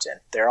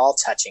Southampton. They're all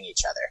touching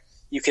each other.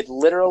 You could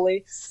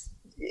literally,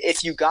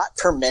 if you got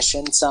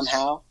permission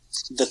somehow,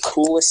 the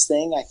coolest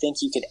thing I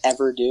think you could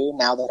ever do,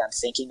 now that I'm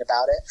thinking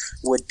about it,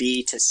 would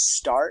be to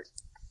start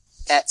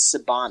at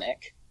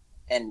Sabonic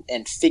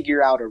and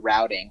figure out a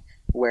routing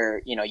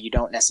where, you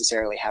don't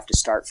necessarily have to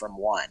start from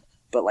one,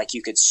 but like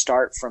you could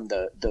start from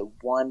the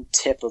one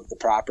tip of the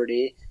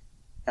property,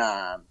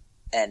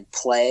 and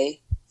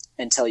play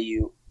until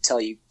you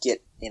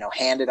get,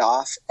 handed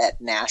off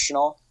at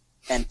National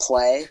and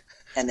play.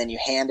 And then you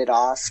hand it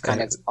off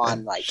kind of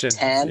on like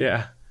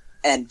 10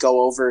 and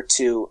go over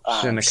to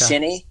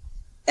Shinny.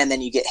 And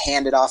then you get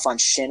handed off on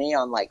Shinny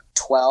on like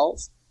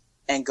 12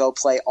 and go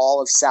play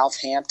all of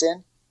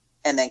Southampton,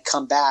 and then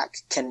come back,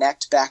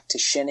 connect back to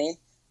Shinny,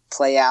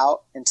 play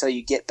out until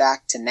you get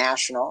back to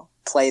National,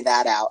 play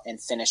that out,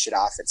 and finish it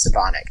off at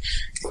Sabonic.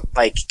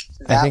 Like,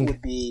 that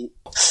would be...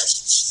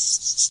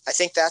 I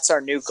think that's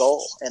our new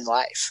goal in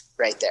life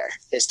right there,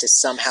 is to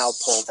somehow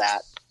pull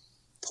that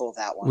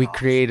one We off.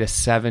 create a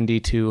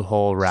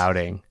 72-hole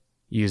routing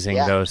using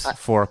those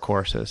 4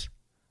 courses.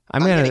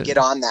 I'm going to get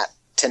on that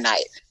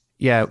tonight.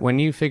 Yeah, when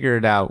you figure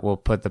it out, we'll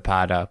put the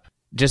pod up.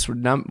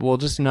 We'll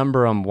just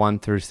number them 1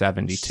 through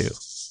 72.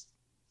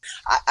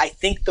 I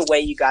think the way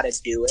you got to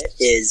do it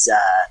is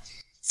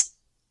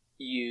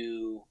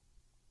you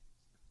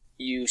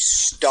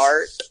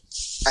start.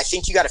 I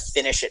think you got to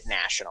finish at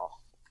National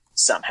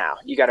somehow.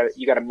 You got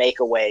to make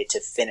a way to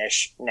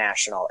finish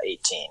National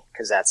 18,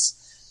 because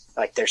that's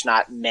like, there's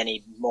not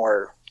many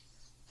more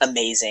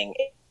amazing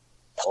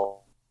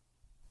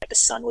like the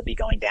sun would be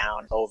going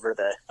down over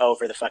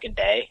the fucking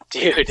bay.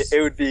 Dude,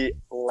 it would be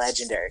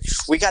legendary.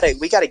 We gotta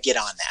get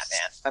on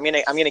that,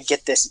 man. I'm gonna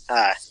get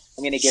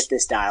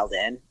this dialed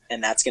in,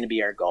 and that's gonna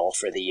be our goal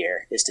for the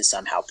year, is to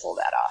somehow pull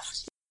that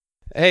off.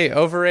 Hey,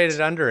 overrated,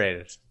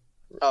 underrated.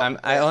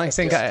 I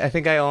think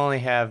I only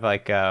have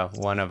like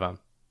one of them.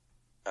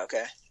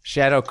 Okay.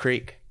 Shadow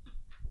Creek.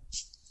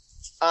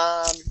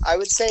 I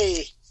would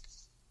say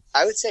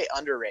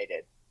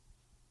underrated.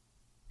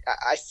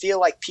 I feel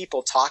like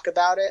people talk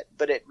about it,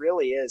 but it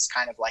really is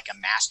kind of like a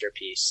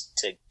masterpiece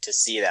to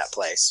see that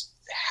place.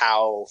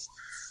 How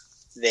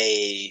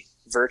they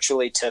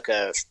virtually took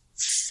a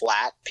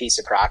flat piece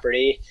of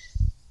property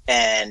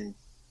and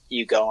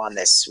you go on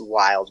this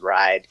wild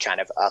ride kind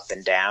of up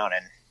and down,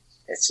 and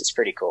it's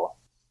pretty cool.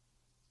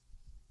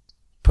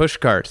 Push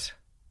carts.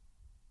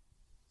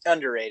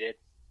 Underrated.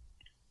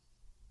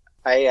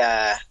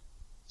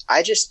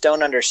 I just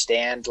don't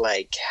understand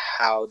like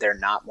how they're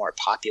not more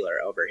popular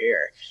over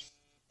here.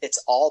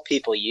 It's all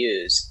people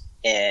use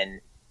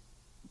in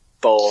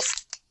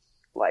both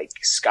like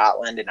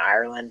Scotland and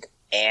Ireland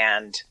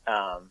and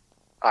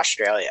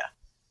Australia.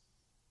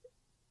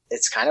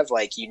 It's kind of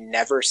like you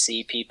never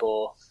see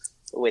people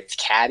with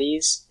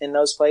caddies in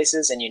those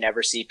places, and you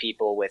never see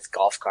people with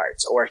golf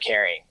carts or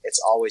carrying. It's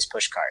always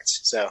push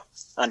carts. So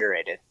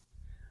underrated.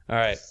 All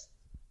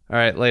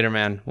right, later,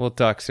 man. We'll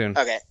talk soon.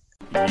 Okay.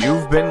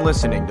 You've been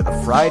listening to the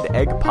Fried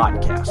Egg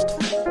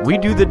Podcast. We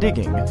do the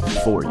digging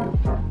for you.